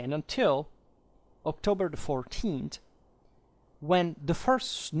understand, until October the 14th, when the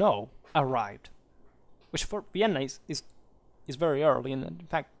first snow arrived, which for Vienna is very early, and in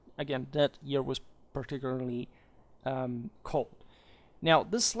fact, again, that year was particularly cold. Now,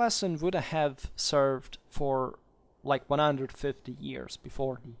 this lesson would have served for like 150 years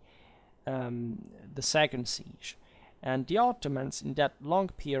before the second siege, and the Ottomans in that long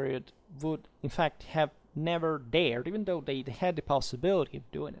period would, in fact, have never dared, even though they had the possibility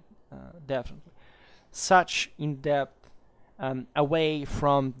of doing it, definitely, such in-depth away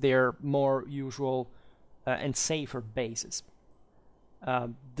from their more usual and safer bases.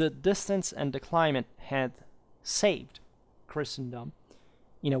 The distance and the climate had saved Christendom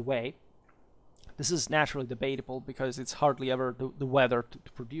in a way. This is naturally debatable because it's hardly ever the weather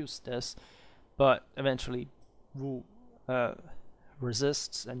to produce this, but eventually who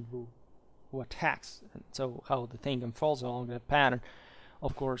resists and who attacks, and so how the thing unfolds along that pattern.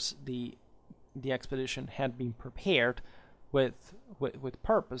 Of course, the expedition had been prepared with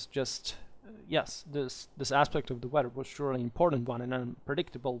purpose. Just yes, this aspect of the weather was surely an important one, and an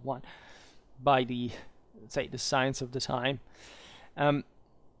unpredictable one by the science of the time.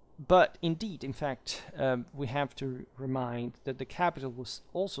 But indeed, in fact, we have to remind that the capital was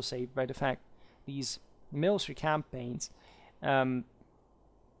also saved by the fact these military campaigns of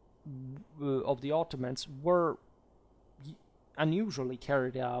the Ottomans were unusually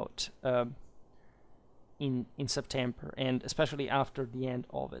carried out in September, and especially after the end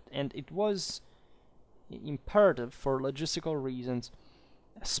of it. And it was imperative for logistical reasons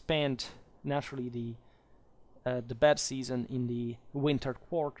spend naturally the bad season in the winter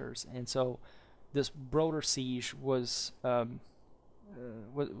quarters, and so this broader siege was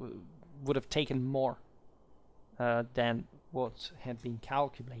would have taken more than what had been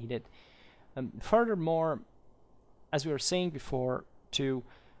calculated. Furthermore, as we were saying before, too,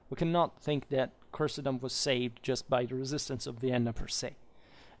 we cannot think that Christendom was saved just by the resistance of Vienna per se.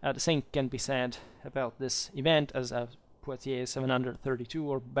 The same can be said about this event as Poitiers 732,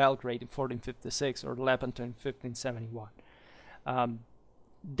 or Belgrade in 1456, or Lepanto in 1571.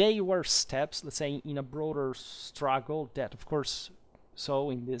 They were steps, let's say, in a broader struggle that, of course, saw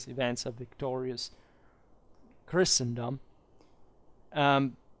in these events a victorious Christendom.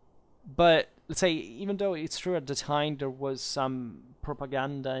 But let's say, even though it's true at the time there was some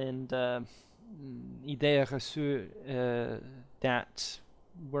propaganda and idées reçues that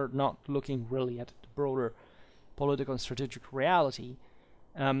were not looking really at the broader political and strategic reality,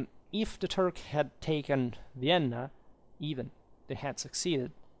 if the Turk had taken Vienna, even they had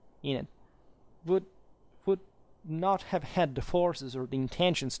succeeded in it, would not have had the forces or the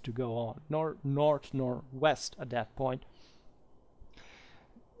intentions to go on, nor north nor west at that point.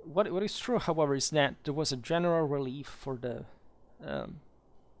 What is true, however, is that there was a general relief for the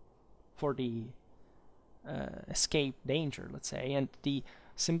escape danger, let's say, and the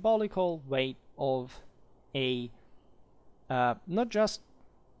symbolical weight of a not just,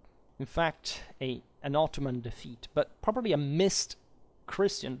 in fact, an Ottoman defeat, but probably a missed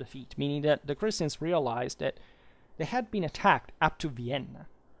Christian defeat, meaning that the Christians realized that they had been attacked up to Vienna,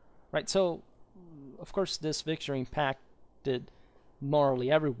 right? So, of course, this victory impacted morally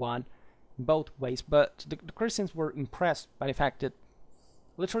everyone in both ways, but the Christians were impressed by the fact that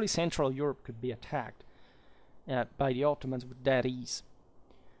literally Central Europe could be attacked by the Ottomans with that ease.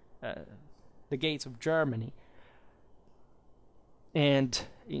 The gates of Germany, and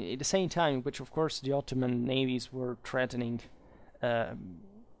at the same time, which of course the Ottoman navies were threatening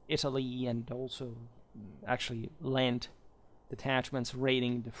Italy, and also actually land detachments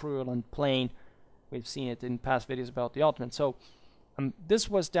raiding the Friuland plain. We've seen it in past videos about the Ottomans. So this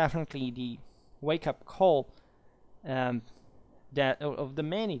was definitely the wake-up call that of the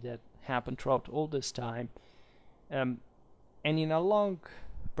many that happened throughout all this time, and in a long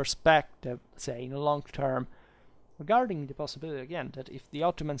perspective, say in a long term, regarding the possibility again that if the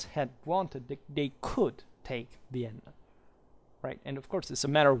Ottomans had wanted, they could take Vienna, right? And of course, it's a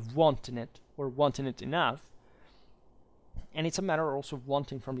matter of wanting it, or wanting it enough, and it's a matter also of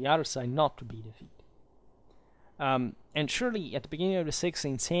wanting from the other side not to be defeated. And surely, at the beginning of the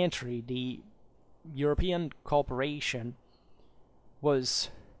 16th century, the European cooperation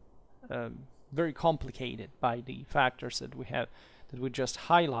was very complicated by the factors that we just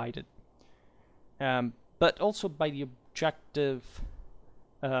highlighted, but also by the objective,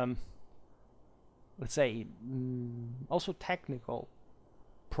 let's say, also technical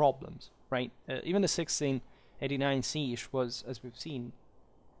problems, right? Even the 1689 siege was, as we've seen,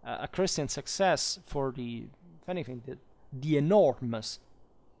 a Christian success for the, if anything, the enormous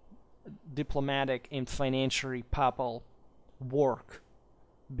diplomatic and financially papal work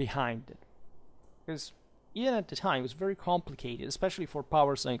behind it. Because even at the time, it was very complicated, especially for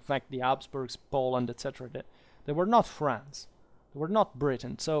powers like, in fact, the Habsburgs, Poland, etc. They were not France, they were not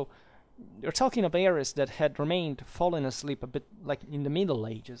Britain. So you're talking of areas that had remained fallen asleep a bit like in the Middle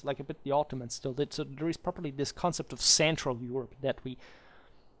Ages, like a bit the Ottomans still did. So there is properly this concept of Central Europe that we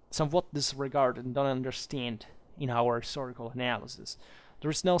somewhat disregard and don't understand in our historical analysis. There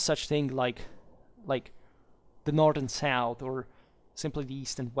is no such thing like the North and South, or simply the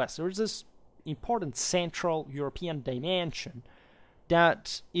East and West. There is this important Central European dimension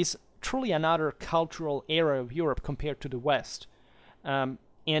that is truly another cultural area of Europe compared to the West. And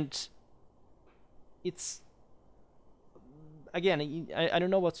it's, again, I don't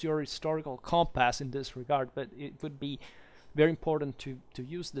know what's your historical compass in this regard, but it would be very important to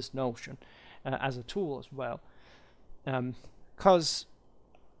use this notion as a tool as well. Because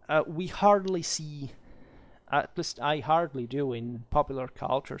we hardly see, at least I hardly do in popular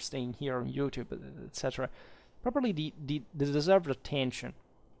culture, staying here on YouTube, etc., properly the deserved attention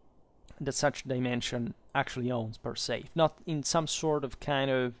that such dimension actually owns per se, not in some sort of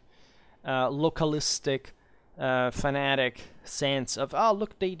kind of localistic, fanatic sense of, oh,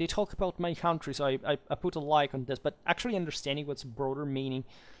 look, they talk about my country, so I put a like on this, but actually understanding what's broader meaning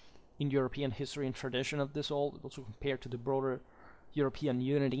in European history and tradition of this all, also compared to the broader European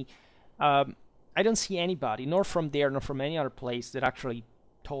unity. I don't see anybody, nor from there, nor from any other place, that actually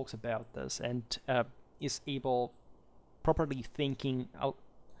talks about this and is able, properly thinking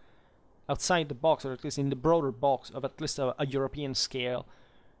outside the box, or at least in the broader box of at least a European scale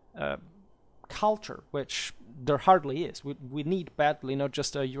culture, which there hardly is. We need badly not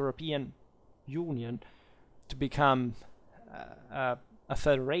just a European Union to become a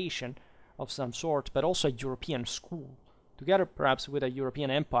federation of some sort, but also a European school, together perhaps with a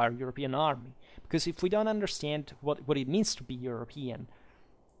European empire, European army. Because if we don't understand what it means to be European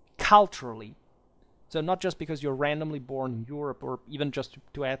culturally, so not just because you're randomly born in Europe, or even just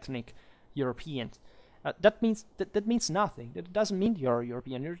to ethnic Europeans, that means nothing. That doesn't mean you're a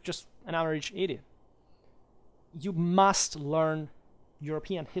European. You're just an average idiot. You must learn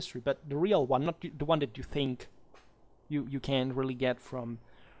European history, but the real one, not the one that you think you can really get from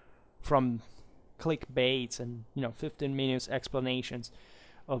clickbaits and 15 minutes explanations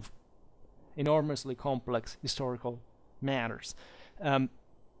of enormously complex historical matters.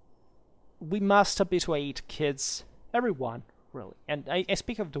 We must habituate kids, everyone, really, and I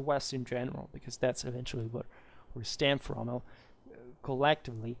speak of the West in general, because that's eventually where we stem from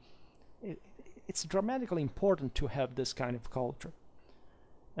collectively. It's dramatically important to have this kind of culture.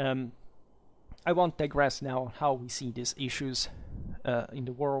 I won't digress now on how we see these issues in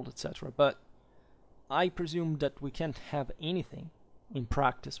the world, etc., but I presume that we can't have anything in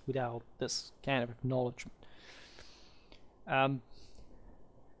practice without this kind of acknowledgement.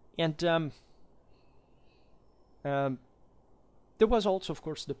 There was also, of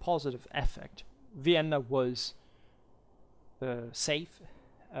course, the positive effect. Vienna was safe.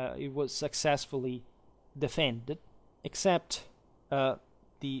 It was successfully defended, except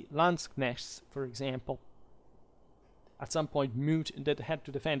the Landsknechts, for example, at some point that had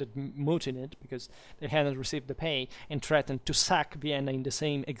to defend it, mutinied because they hadn't received the pay, and threatened to sack Vienna in the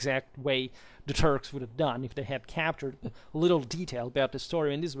same exact way the Turks would have done if they had captured. A little detail about the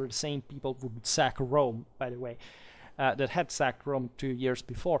story, and these were the same people who would sack Rome, by the way, that had sacked Rome 2 years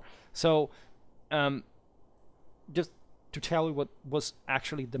before. So, just to tell you what was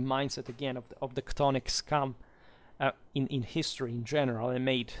actually the mindset again of the chthonic scum in history in general, I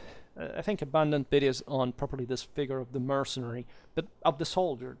made I think abundant videos on properly this figure of the mercenary, but of the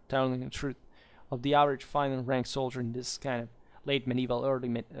soldier, telling the truth, of the average final rank soldier in this kind of late medieval,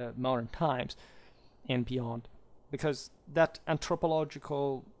 early modern times and beyond, because that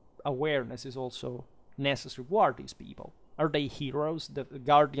anthropological awareness is also necessary. Who are these people? Are they heroes, the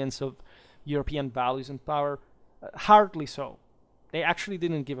guardians of European values and power? Hardly so. They actually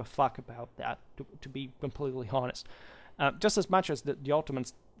didn't give a fuck about that, to be completely honest. Just as much as the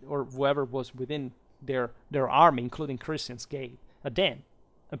Ottomans or whoever was within their army, including Christians, gave a damn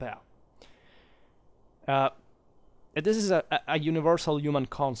about. This is a universal human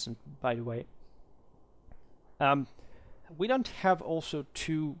constant, by the way. We don't have also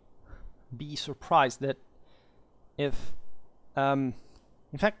to be surprised that if, in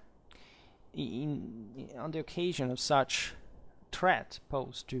fact, on the occasion of such threat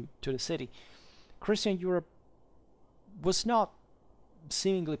posed to the city, Christian Europe was not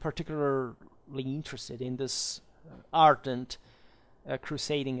seemingly particularly interested in this ardent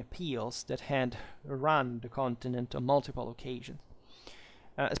crusading appeals that had run the continent on multiple occasions.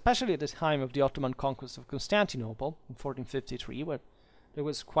 Especially at the time of the Ottoman conquest of Constantinople in 1453, where it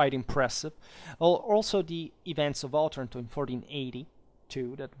was quite impressive. Also the events of Otranto in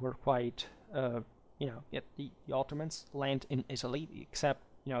 1482 that were quite, yet the Ottomans land in Italy, except,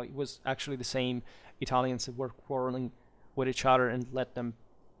 it was actually the same Italians that were quarreling with each other and let them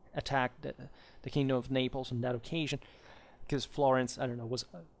attack the kingdom of Naples on that occasion, because Florence, was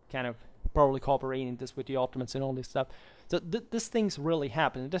kind of probably cooperating this with the Ottomans and all this stuff. So these things really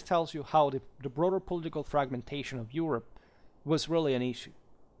happened. And this tells you how the broader political fragmentation of Europe was really an issue,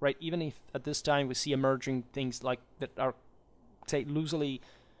 right? Even if at this time we see emerging things like that are, say, loosely,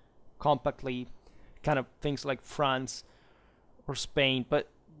 compactly, kind of things like France or Spain, but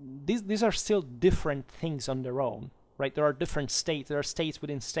these are still different things on their own, right? There are different states. There are states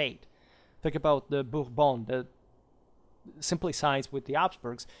within state. Think about the Bourbon, the simply sides with the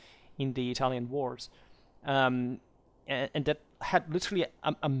Habsburgs in the Italian wars, and that had literally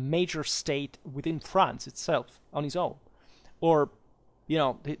a major state within France itself on its own. Or,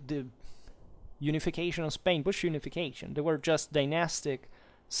 the unification of Spain, Bush unification. They were just dynastic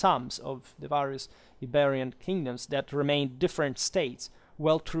sums of the various Iberian kingdoms that remained different states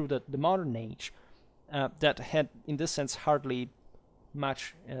well through the modern age, that had, in this sense, hardly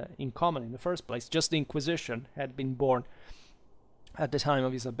much in common in the first place. Just the Inquisition had been born at the time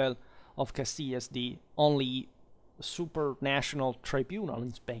of Isabel of Castile as the only supranational tribunal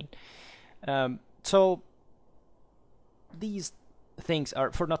in Spain. So these things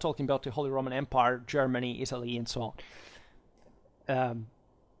are, for not talking about the Holy Roman Empire, Germany, Italy, and so on.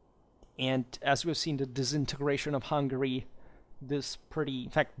 And as we've seen, the disintegration of Hungary, this pretty, in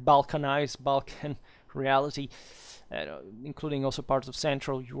fact, Balkanized Balkan reality, including also parts of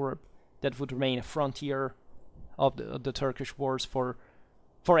Central Europe, that would remain a frontier of the Turkish wars for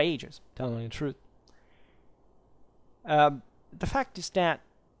ages, telling the truth. The fact is that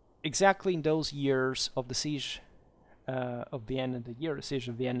exactly in those years of the siege of Vienna,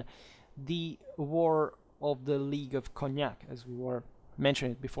 the war of the League of Cognac, as we were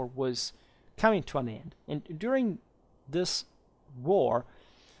mentioning it before, was coming to an end. And during this war,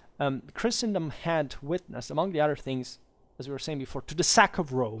 Christendom had witnessed, among the other things, as we were saying before, to the sack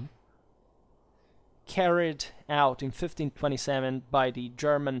of Rome, carried out in 1527 by the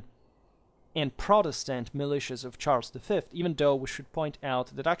German and Protestant militias of Charles V, even though we should point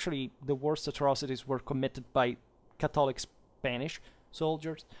out that actually the worst atrocities were committed by Catholic Spanish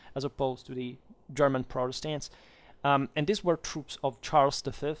soldiers as opposed to the German Protestants. And these were troops of Charles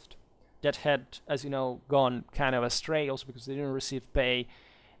V that had, as you know, gone kind of astray also because they didn't receive pay.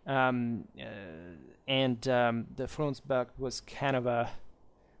 And the Frundsberg was kind of a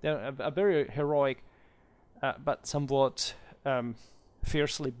very heroic but somewhat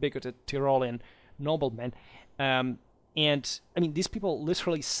fiercely bigoted Tyrolean nobleman. And I mean, these people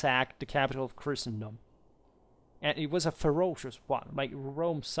literally sacked the capital of Christendom. And it was a ferocious one. Like,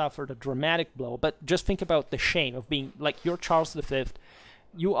 Rome suffered a dramatic blow. But just think about the shame of being, like, you're Charles V,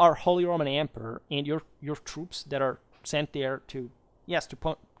 you are Holy Roman Emperor, and your troops that are sent there to, yes, to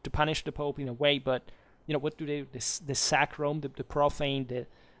punish the Pope in a way, but, you know, what do they do? They sack Rome, they profanate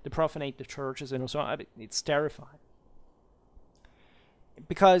the churches, and so on. I mean, it's terrifying.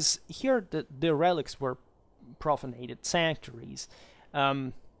 Because here the relics were profanated, sanctuaries,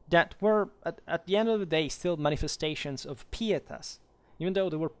 that were, at the end of the day, still manifestations of pietas, even though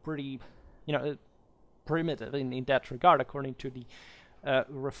they were pretty, you know, primitive in that regard, according to the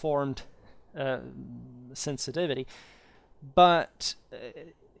Reformed sensitivity. But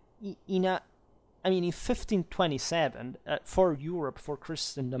in 1527, for Europe, for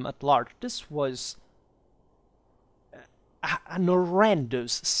Christendom at large, this was an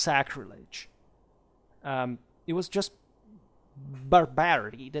horrendous sacrilege. It was just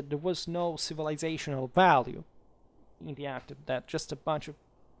barbarity, that there was no civilizational value in the act of that, just a bunch of,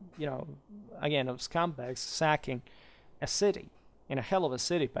 you know, again, of scumbags sacking a city, and a hell of a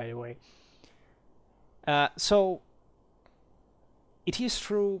city, by the way. So it is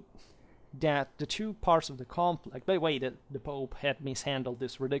true that the two parts of the conflict, by the way, the Pope had mishandled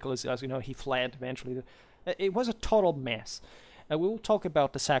this ridiculously. As you know, he fled eventually. It was a total mess. We will talk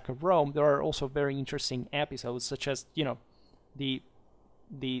about the sack of Rome. There are also very interesting episodes, such as, the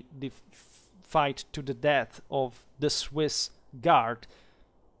fight to the death of the Swiss guard.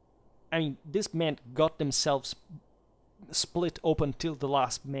 I mean, these men got themselves split open till the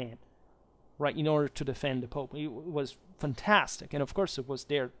last man, right, in order to defend the Pope. It was fantastic. And of course, it was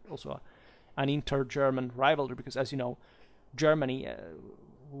there also an inter-German rivalry, because, as you know, Germany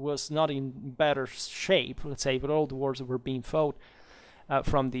was not in better shape, let's say, with all the wars that were being fought,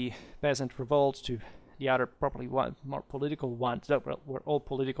 from the peasant revolts to the other probably more political ones. That were all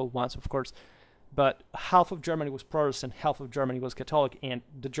political ones, of course. But half of Germany was Protestant, half of Germany was Catholic, and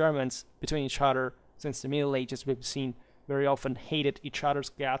the Germans, between each other, since the Middle Ages, we've seen very often hated each other's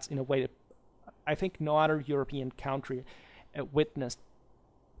guts in a way that I think no other European country witnessed.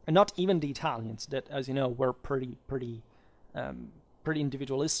 And not even the Italians, that, as you know, were pretty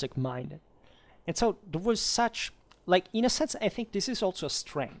individualistic minded. And so there was such, like, in a sense, I think this is also a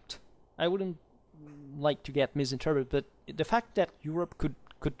strength. I wouldn't like to get misinterpreted, but the fact that Europe could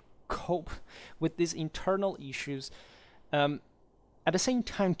cope with these internal issues at the same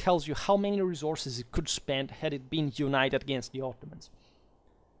time tells you how many resources it could spend had it been united against the Ottomans.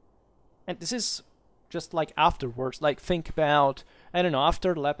 And this is just like afterwards, like think about, I don't know,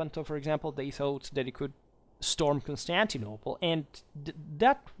 after Lepanto, for example, they thought that it could storm Constantinople, and it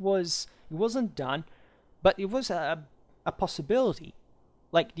wasn't done, but it was a possibility.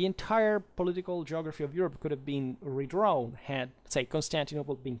 Like, the entire political geography of Europe could have been redrawn had, say,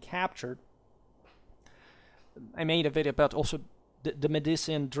 Constantinople been captured. I made a video about also the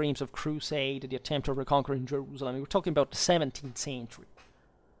Medicean dreams of crusade, the attempt of reconquering Jerusalem. We're talking about the 17th century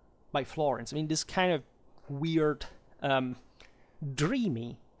by Florence. I mean, this kind of weird,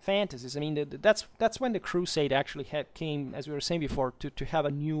 dreamy fantasies. I mean, that's when the crusade actually came, as we were saying before, to have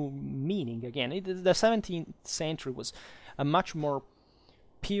a new meaning again. The 17th century was a much more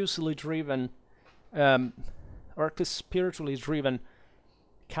piously driven, or spiritually driven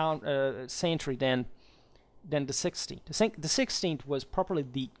century than the 16th. The 16th was probably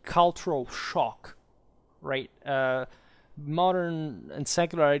the cultural shock, right? Modern and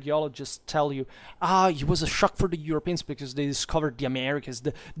secular ideologists tell you, it was a shock for the Europeans because they discovered the Americas,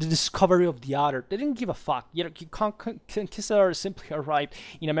 the discovery of the other. They didn't give a fuck. Conquistadors simply arrived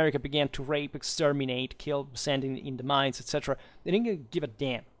in America, began to rape, exterminate, kill, send in the mines, etc. They didn't give a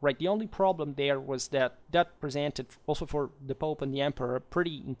damn, right? The only problem there was that presented also for the Pope and the Emperor a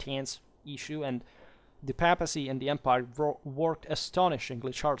pretty intense issue, and the papacy and the empire worked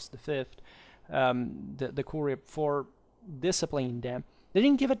astonishingly, Charles V, the Curia, for disciplining them. They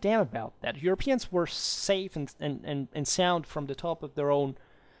didn't give a damn about that. Europeans were safe and sound from the top of their own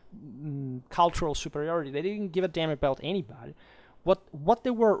cultural superiority. They didn't give a damn about anybody. What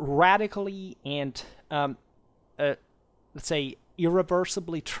they were radically and let's say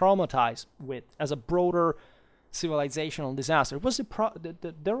irreversibly traumatized with as a broader civilizational disaster was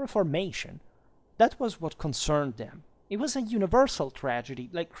the Reformation. That was what concerned them. It was a universal tragedy.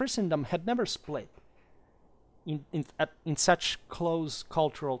 Like, Christendom had never split in such close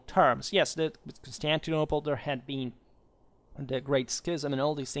cultural terms. Yes, with Constantinople there had been the Great Schism and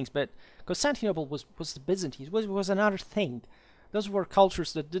all these things, but Constantinople was the Byzantines, was another thing. Those were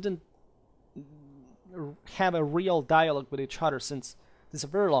cultures that didn't have a real dialogue with each other since a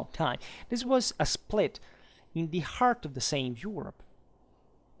very long time. This was a split in the heart of the same Europe.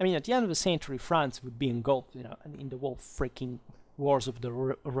 I mean, at the end of the century, France would be engulfed, in the whole freaking wars of the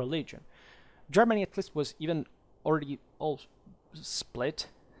religion. Germany, at least, was even already all split,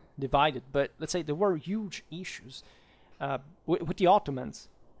 divided, but let's say there were huge issues with the Ottomans,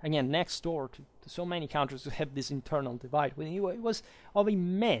 again, next door to so many countries who had this internal divide. It was of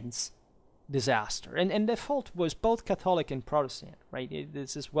immense disaster, and the fault was both Catholic and Protestant, right?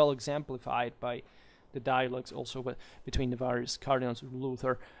 This is well exemplified by the dialogues also between the various cardinals of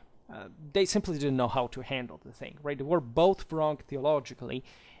Luther. They simply didn't know how to handle the thing, right? They were both wrong theologically,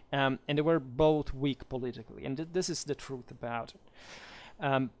 and they were both weak politically, and this is the truth about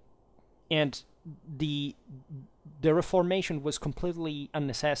it. And the Reformation was completely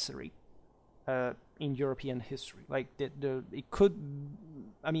unnecessary in European history. Like, it could.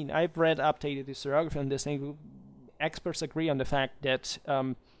 I mean, I've read updated historiography on this thing. Experts agree on the fact that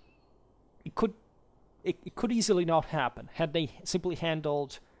it could easily not happen had they simply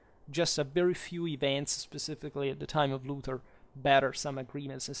handled just a very few events, specifically at the time of Luther, better, some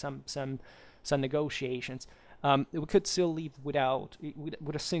agreements and some negotiations. We could still live with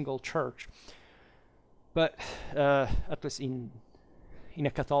a single church. but at least in a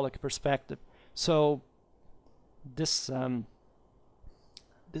Catholic perspective. So this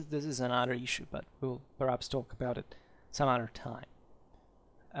this is another issue, but we'll perhaps talk about it some other time.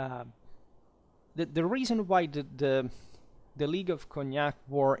 The reason why the League of Cognac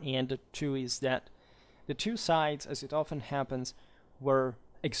war ended too is that the two sides, as it often happens, were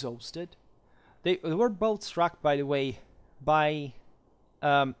exhausted. They were both struck, by the way, by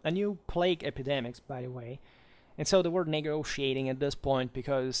a new plague epidemics, by the way, and so they were negotiating at this point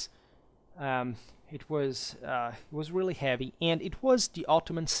because it was really heavy, and it was the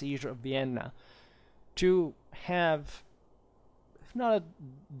Ottoman siege of Vienna to have, if not a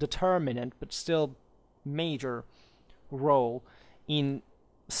determinant, but still major role in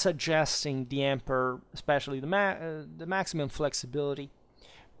suggesting the emperor, especially the maximum flexibility,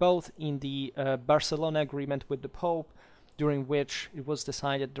 both in the Barcelona agreement with the Pope, during which it was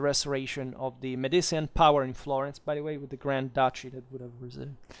decided the restoration of the Medicean power in Florence, by the way, with the Grand Duchy that would have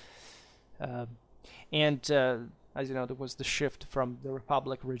resumed. And as you know, there was the shift from the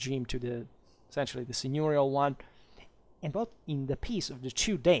Republic regime to essentially the seigneurial one, and both in the peace of the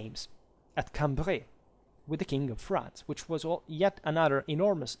two dames at Cambrai with the King of France, which was yet another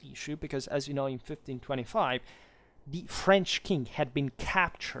enormous issue, because as you know, in 1525, the French king had been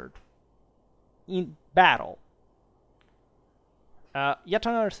captured in battle. Yet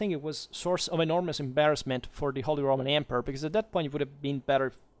another thing, it was source of enormous embarrassment for the Holy Roman Emperor, because at that point it would have been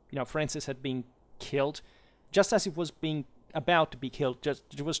better if Francis had been killed, just as it was being about to be killed.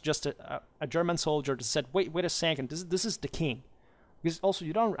 It was just a German soldier that said, wait a second, this is the king. Because also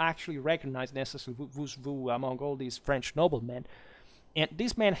you don't actually recognize necessarily who's who among all these French noblemen. And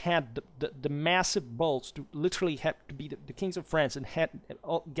this man had the massive balls to literally have to be the kings of France, and had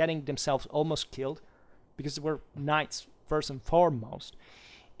getting themselves almost killed because they were knights first and foremost.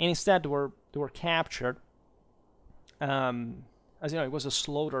 And instead they were captured. As you know, it was a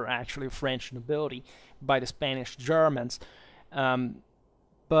slaughter actually of French nobility by the Spanish Germans.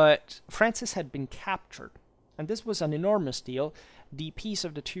 But Francis had been captured, and this was an enormous deal. The Peace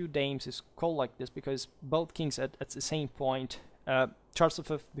of the Two Dames is called like this because both kings at the same point, Charles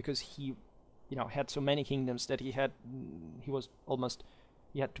V, because he had so many kingdoms that he had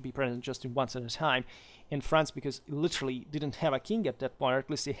to be present just in once at a time. In France, because he literally didn't have a king at that point, or at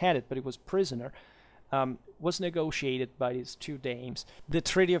least he had it, but he was prisoner, was negotiated by these two dames. The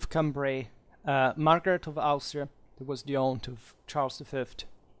Treaty of Cambrai, Margaret of Austria, who was the aunt of Charles V,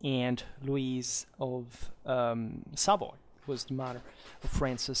 and Louise of Savoy, who was the mother of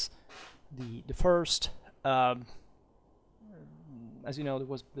Francis the First. As you know, there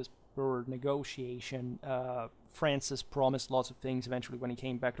was this broad negotiation. Francis promised lots of things. Eventually, when he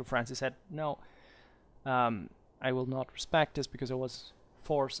came back to France, he said, no, I will not respect this because I was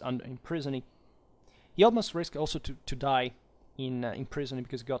forced under imprisoning. He almost risked also to die in prison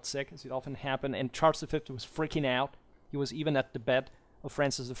because he got sick, as it often happened, and Charles V was freaking out. He was even at the bed of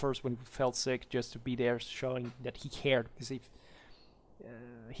Francis I when he felt sick, just to be there, showing that he cared, because if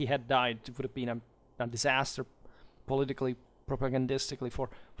he had died, it would have been a disaster politically, propagandistically for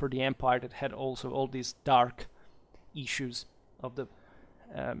the empire that had also all these dark issues of the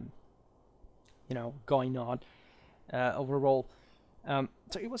going on overall.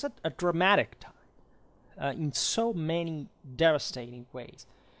 So it was a dramatic time in so many devastating ways,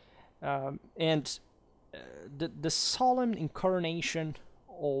 and the solemn incoronation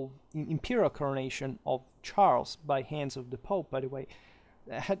of imperial coronation of Charles by hands of the Pope, by the way,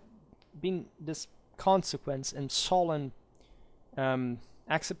 had been this consequence and solemn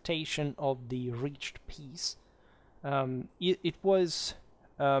acceptation of the reached peace. It was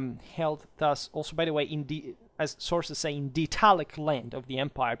held thus also, by the way, as sources say, in the Italic land of the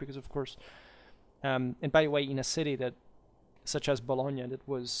empire, because of course, and by the way, in a city that, such as Bologna, that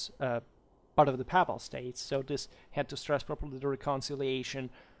was part of the Papal States, so this had to stress properly the reconciliation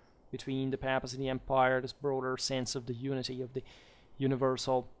between the papacy and the empire, this broader sense of the unity of the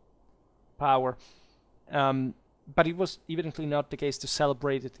universal power. But it was evidently not the case to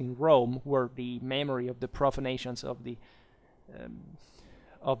celebrate it in Rome, where the memory of the profanations of the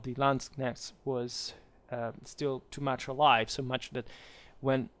Landsknechts was still too much alive, so much that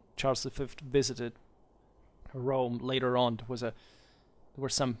when Charles V visited Rome later on, there were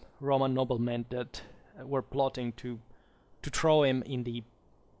some Roman noblemen that were plotting to throw him in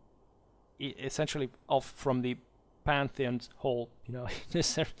essentially off from the Pantheon's hall,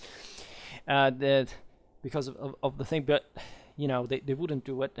 because of the thing, but they wouldn't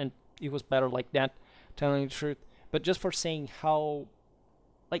do it, and it was better like that, telling the truth. But just for saying how,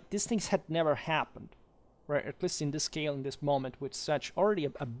 these things had never happened, right? At least in this scale, in this moment, with such already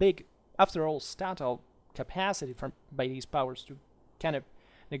a big, after all, Statel capacity by these powers to kind of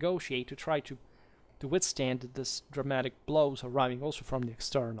negotiate, to try to withstand this dramatic blows arriving also from the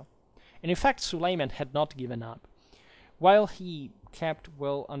external. And in fact, Suleiman had not given up. While he kept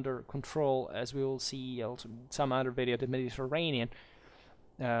well under control, as we will see also in some other video, the Mediterranean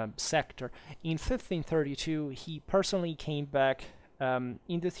sector, in 1532 he personally came back in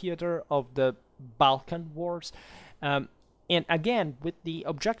the theater of the Balkan Wars, and again with the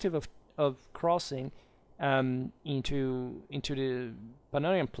objective of crossing into the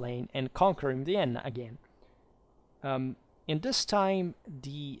Pannonian Plain and conquering Vienna again. In this time,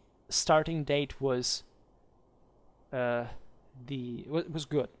 the starting date was good,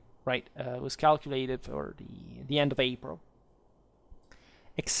 right? It was calculated for the end of April.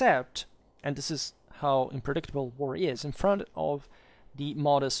 Except, and this is how unpredictable war is, in front of the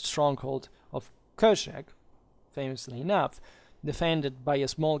modest stronghold of Kozhek, famously enough, defended by a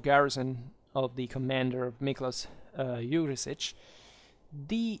small garrison of the commander of Miklas Jurisic,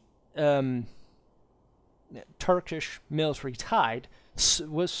 the Turkish military tide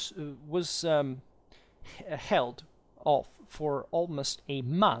was held off for almost a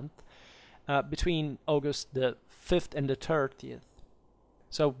month between August the 5th and the 30th,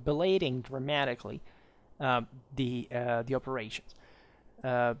 so belating dramatically the operations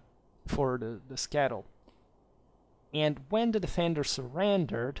for the schedule. And when the defenders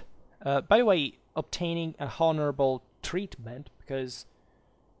surrendered, by the way, obtaining a honorable treatment, because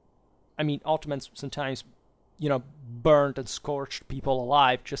I mean Ottomans sometimes, you know, burned and scorched people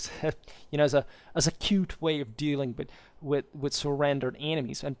alive, just you know, as a cute way of dealing with surrendered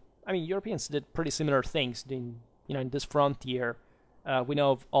enemies. And I mean Europeans did pretty similar things in, you know, in this frontier. We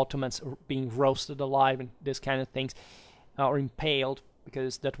know of Ottomans being roasted alive and this kind of things, or impaled,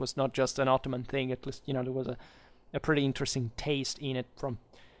 because that was not just an Ottoman thing. At least, you know, there was a pretty interesting taste in it,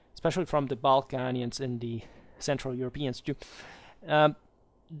 especially from the Balkanians and the Central Europeans too.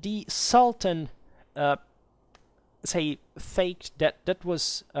 The Sultan, say, faked that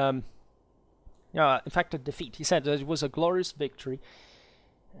was, in fact, a defeat. He said that it was a glorious victory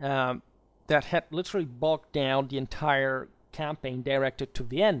that had literally bogged down the entire campaign directed to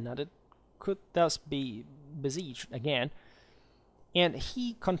Vienna, that could thus be besieged again. And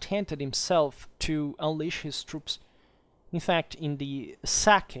he contented himself to unleash his troops, in fact, in the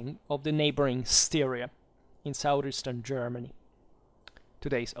sacking of the neighboring Styria in southeastern Germany,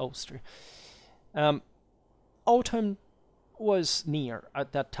 today's Austria. Autumn was near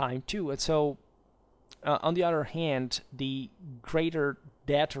at that time too, and so on the other hand, the greater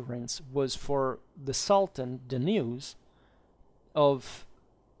deterrence was for the Sultan the news of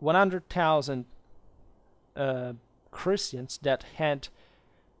 100,000 Christians that had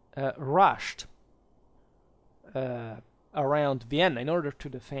rushed around Vienna in order to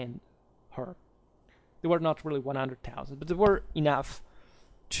defend her. They were not really 100,000, but they were enough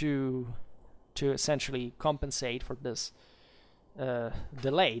to essentially compensate for this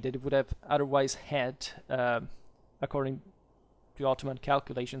delay that it would have otherwise had, according to Ottoman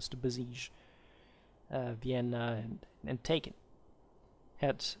calculations, to besiege Vienna and take it,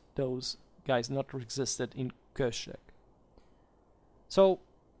 had those guys not resisted in Kozhek. So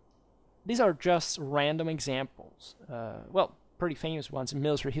these are just random examples, well, pretty famous ones in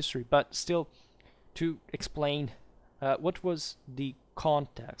military history, but still to explain what was the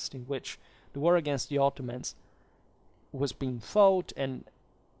context in which the war against the Ottomans was being fought, and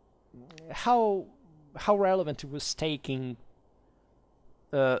how relevant it was taking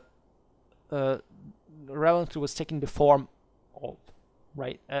the form of,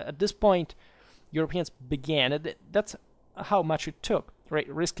 right? At this point, Europeans began, that's how much it took, right?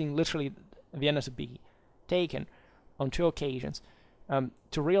 Risking literally Vienna to be taken on 2 occasions,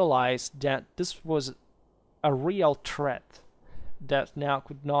 to realize that this was a real threat that now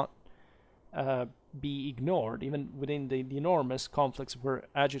could not be ignored, even within the enormous conflicts were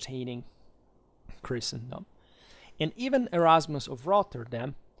agitating Christendom. And even Erasmus of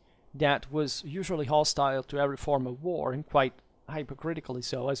Rotterdam, that was usually hostile to every form of war, and quite hypocritically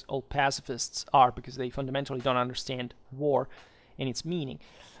so, as all pacifists are, because they fundamentally don't understand war and its meaning.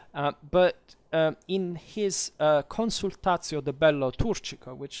 But in his Consultatio de Bello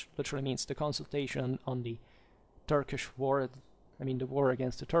Turcico, which literally means the consultation on the Turkish war, I mean the war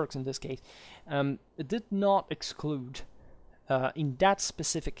against the Turks in this case, it did not exclude, in that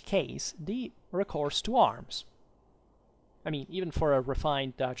specific case, the recourse to arms. I mean, even for a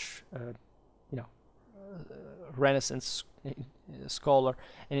refined Dutch, Renaissance scholar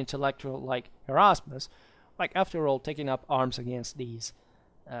and intellectual like Erasmus, like, after all, taking up arms against these,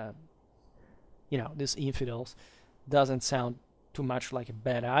 these infidels doesn't sound too much like a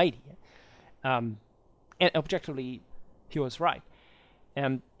bad idea. And objectively, he was right.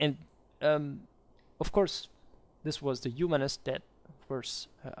 And of course, this was the humanist that, of course,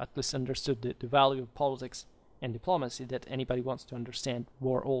 at least understood the value of politics and diplomacy that anybody wants to understand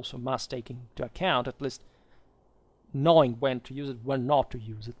war also must take into account, at least knowing when to use it, when not to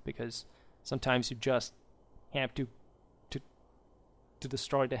use it, because sometimes you just have to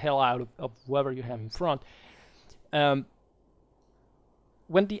destroy the hell out of whoever you have in front. When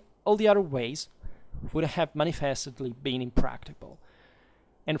all the other ways would have manifestly been impracticable.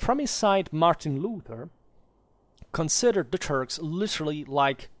 And from his side, Martin Luther considered the Turks literally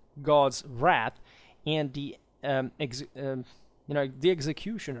like God's wrath, and the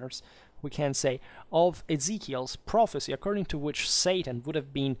executioners, we can say, of Ezekiel's prophecy, according to which Satan would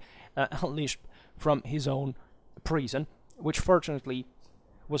have been unleashed from his own prison, which fortunately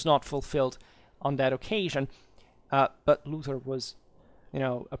was not fulfilled on that occasion. But Luther was,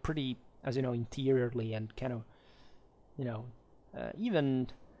 a pretty, as you know, interiorly and kind of, even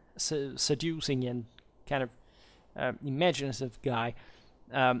seducing and kind of imaginative guy.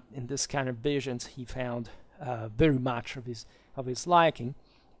 In this kind of visions, he found very much of his liking.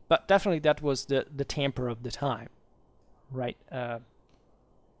 But definitely that was the temper of the time, right?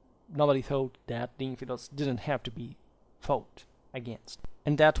 Nobody thought that the infidels didn't have to be fought against.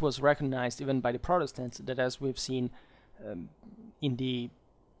 And that was recognized even by the Protestants, that as we've seen in the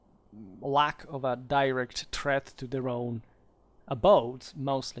lack of a direct threat to their own abodes,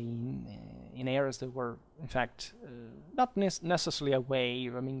 mostly in areas that were, in fact, not necessarily away.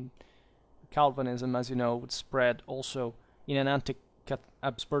 I mean, Calvinism, as you know, would spread also in an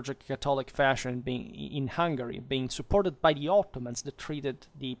anti-Habsburg Catholic fashion in Hungary, being supported by the Ottomans that treated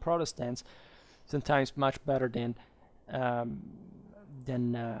the Protestants sometimes much better than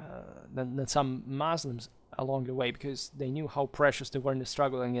some Muslims along the way, because they knew how precious they were in the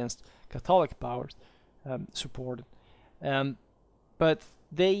struggle against Catholic powers supported. But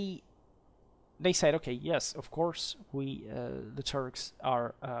they said, okay, yes, of course, the Turks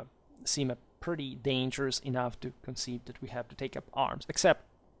seem pretty dangerous enough to conceive that we have to take up arms. Except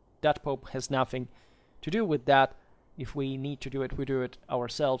that Pope has nothing to do with that. If we need to do it, we do it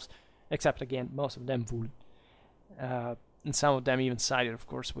ourselves. Except again, most of them would, and some of them even sided, of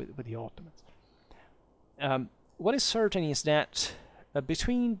course, with the Ottomans. What is certain is that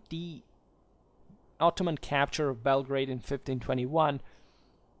between the Ottoman capture of Belgrade in 1521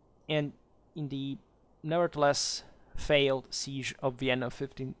 and in the nevertheless failed siege of Vienna of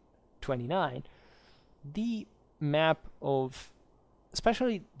 1529, the map of,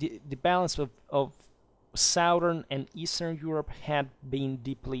 especially the balance of southern and eastern Europe had been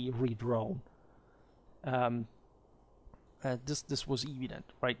deeply redrawn. This was evident,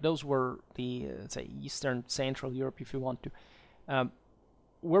 right? Those were the say Eastern Central Europe, if you want to,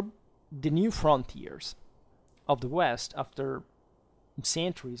 were the new frontiers of the West after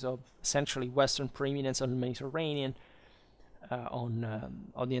centuries of essentially Western preeminence on the Mediterranean, on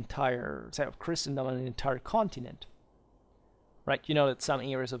the entire side of Christendom on the entire continent. Right? You know that some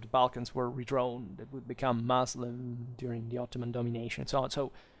areas of the Balkans were redrawn that would become Muslim during the Ottoman domination and so on.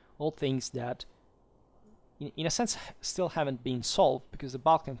 So all things that, in a sense, still haven't been solved, because the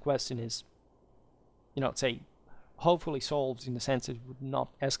Balkan question is, say, hopefully solved in the sense it would not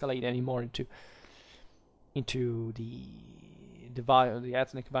escalate anymore into the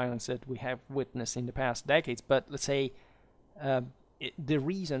ethnic violence that we have witnessed in the past decades. But let's say the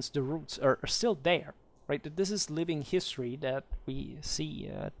reasons, the roots are still there, right? That this is living history that we see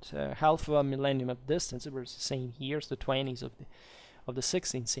at half of a millennium of distance. It was the same years, the 20s of the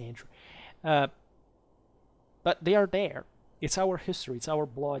 16th century. But they are there. It's our history. It's our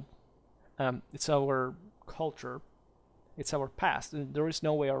blood. It's our culture. It's our past, and there is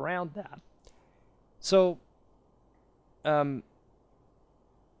no way around that. So, the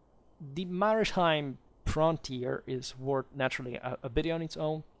maritime frontier is worth naturally a video on its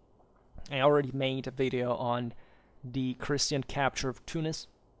own. I already made a video on the Christian capture of Tunis.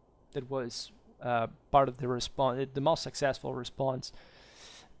 That was part of the response, the most successful response.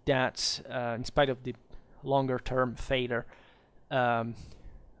 That, in spite of the longer-term failure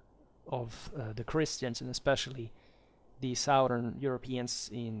of the Christians, and especially the southern Europeans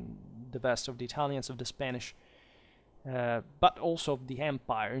in the west of the Italians, of the Spanish, but also of the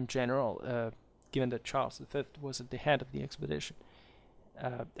empire in general, given that Charles V was at the head of the expedition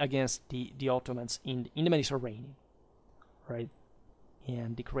against the Ottomans in the Mediterranean, right?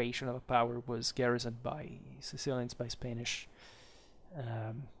 And the creation of a power was garrisoned by Sicilians, by Spanish,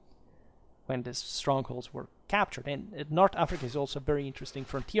 when the strongholds were captured. And North Africa is also a very interesting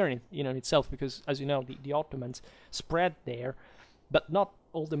frontier in itself, because, as you know, the Ottomans spread there, but not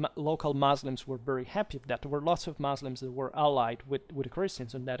all the local Muslims were very happy with that. There were lots of Muslims that were allied with the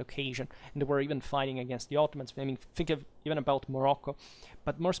Christians on that occasion, and they were even fighting against the Ottomans. I mean, think of even about Morocco,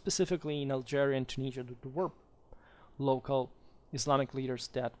 but more specifically in Algeria and Tunisia, there were local Islamic leaders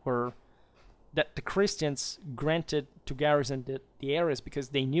that the Christians granted to garrison the areas because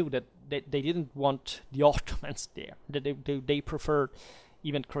they knew that they didn't want the Ottomans there, that they preferred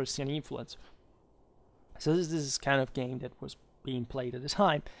even Christian influence. So this is kind of game that was being played at the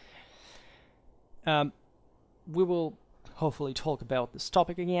time. We will hopefully talk about this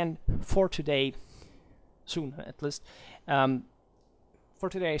topic again for today, soon at least. For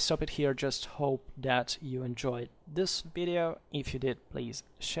today I stop it here. Just hope that you enjoyed this video. If you did, please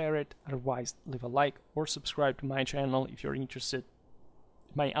share it. Otherwise, leave a like or subscribe to my channel if you're interested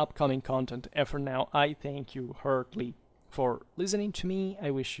in my upcoming content. And for now, I thank you heartily for listening to me.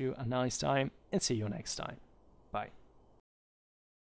 I wish you a nice time and see you next time.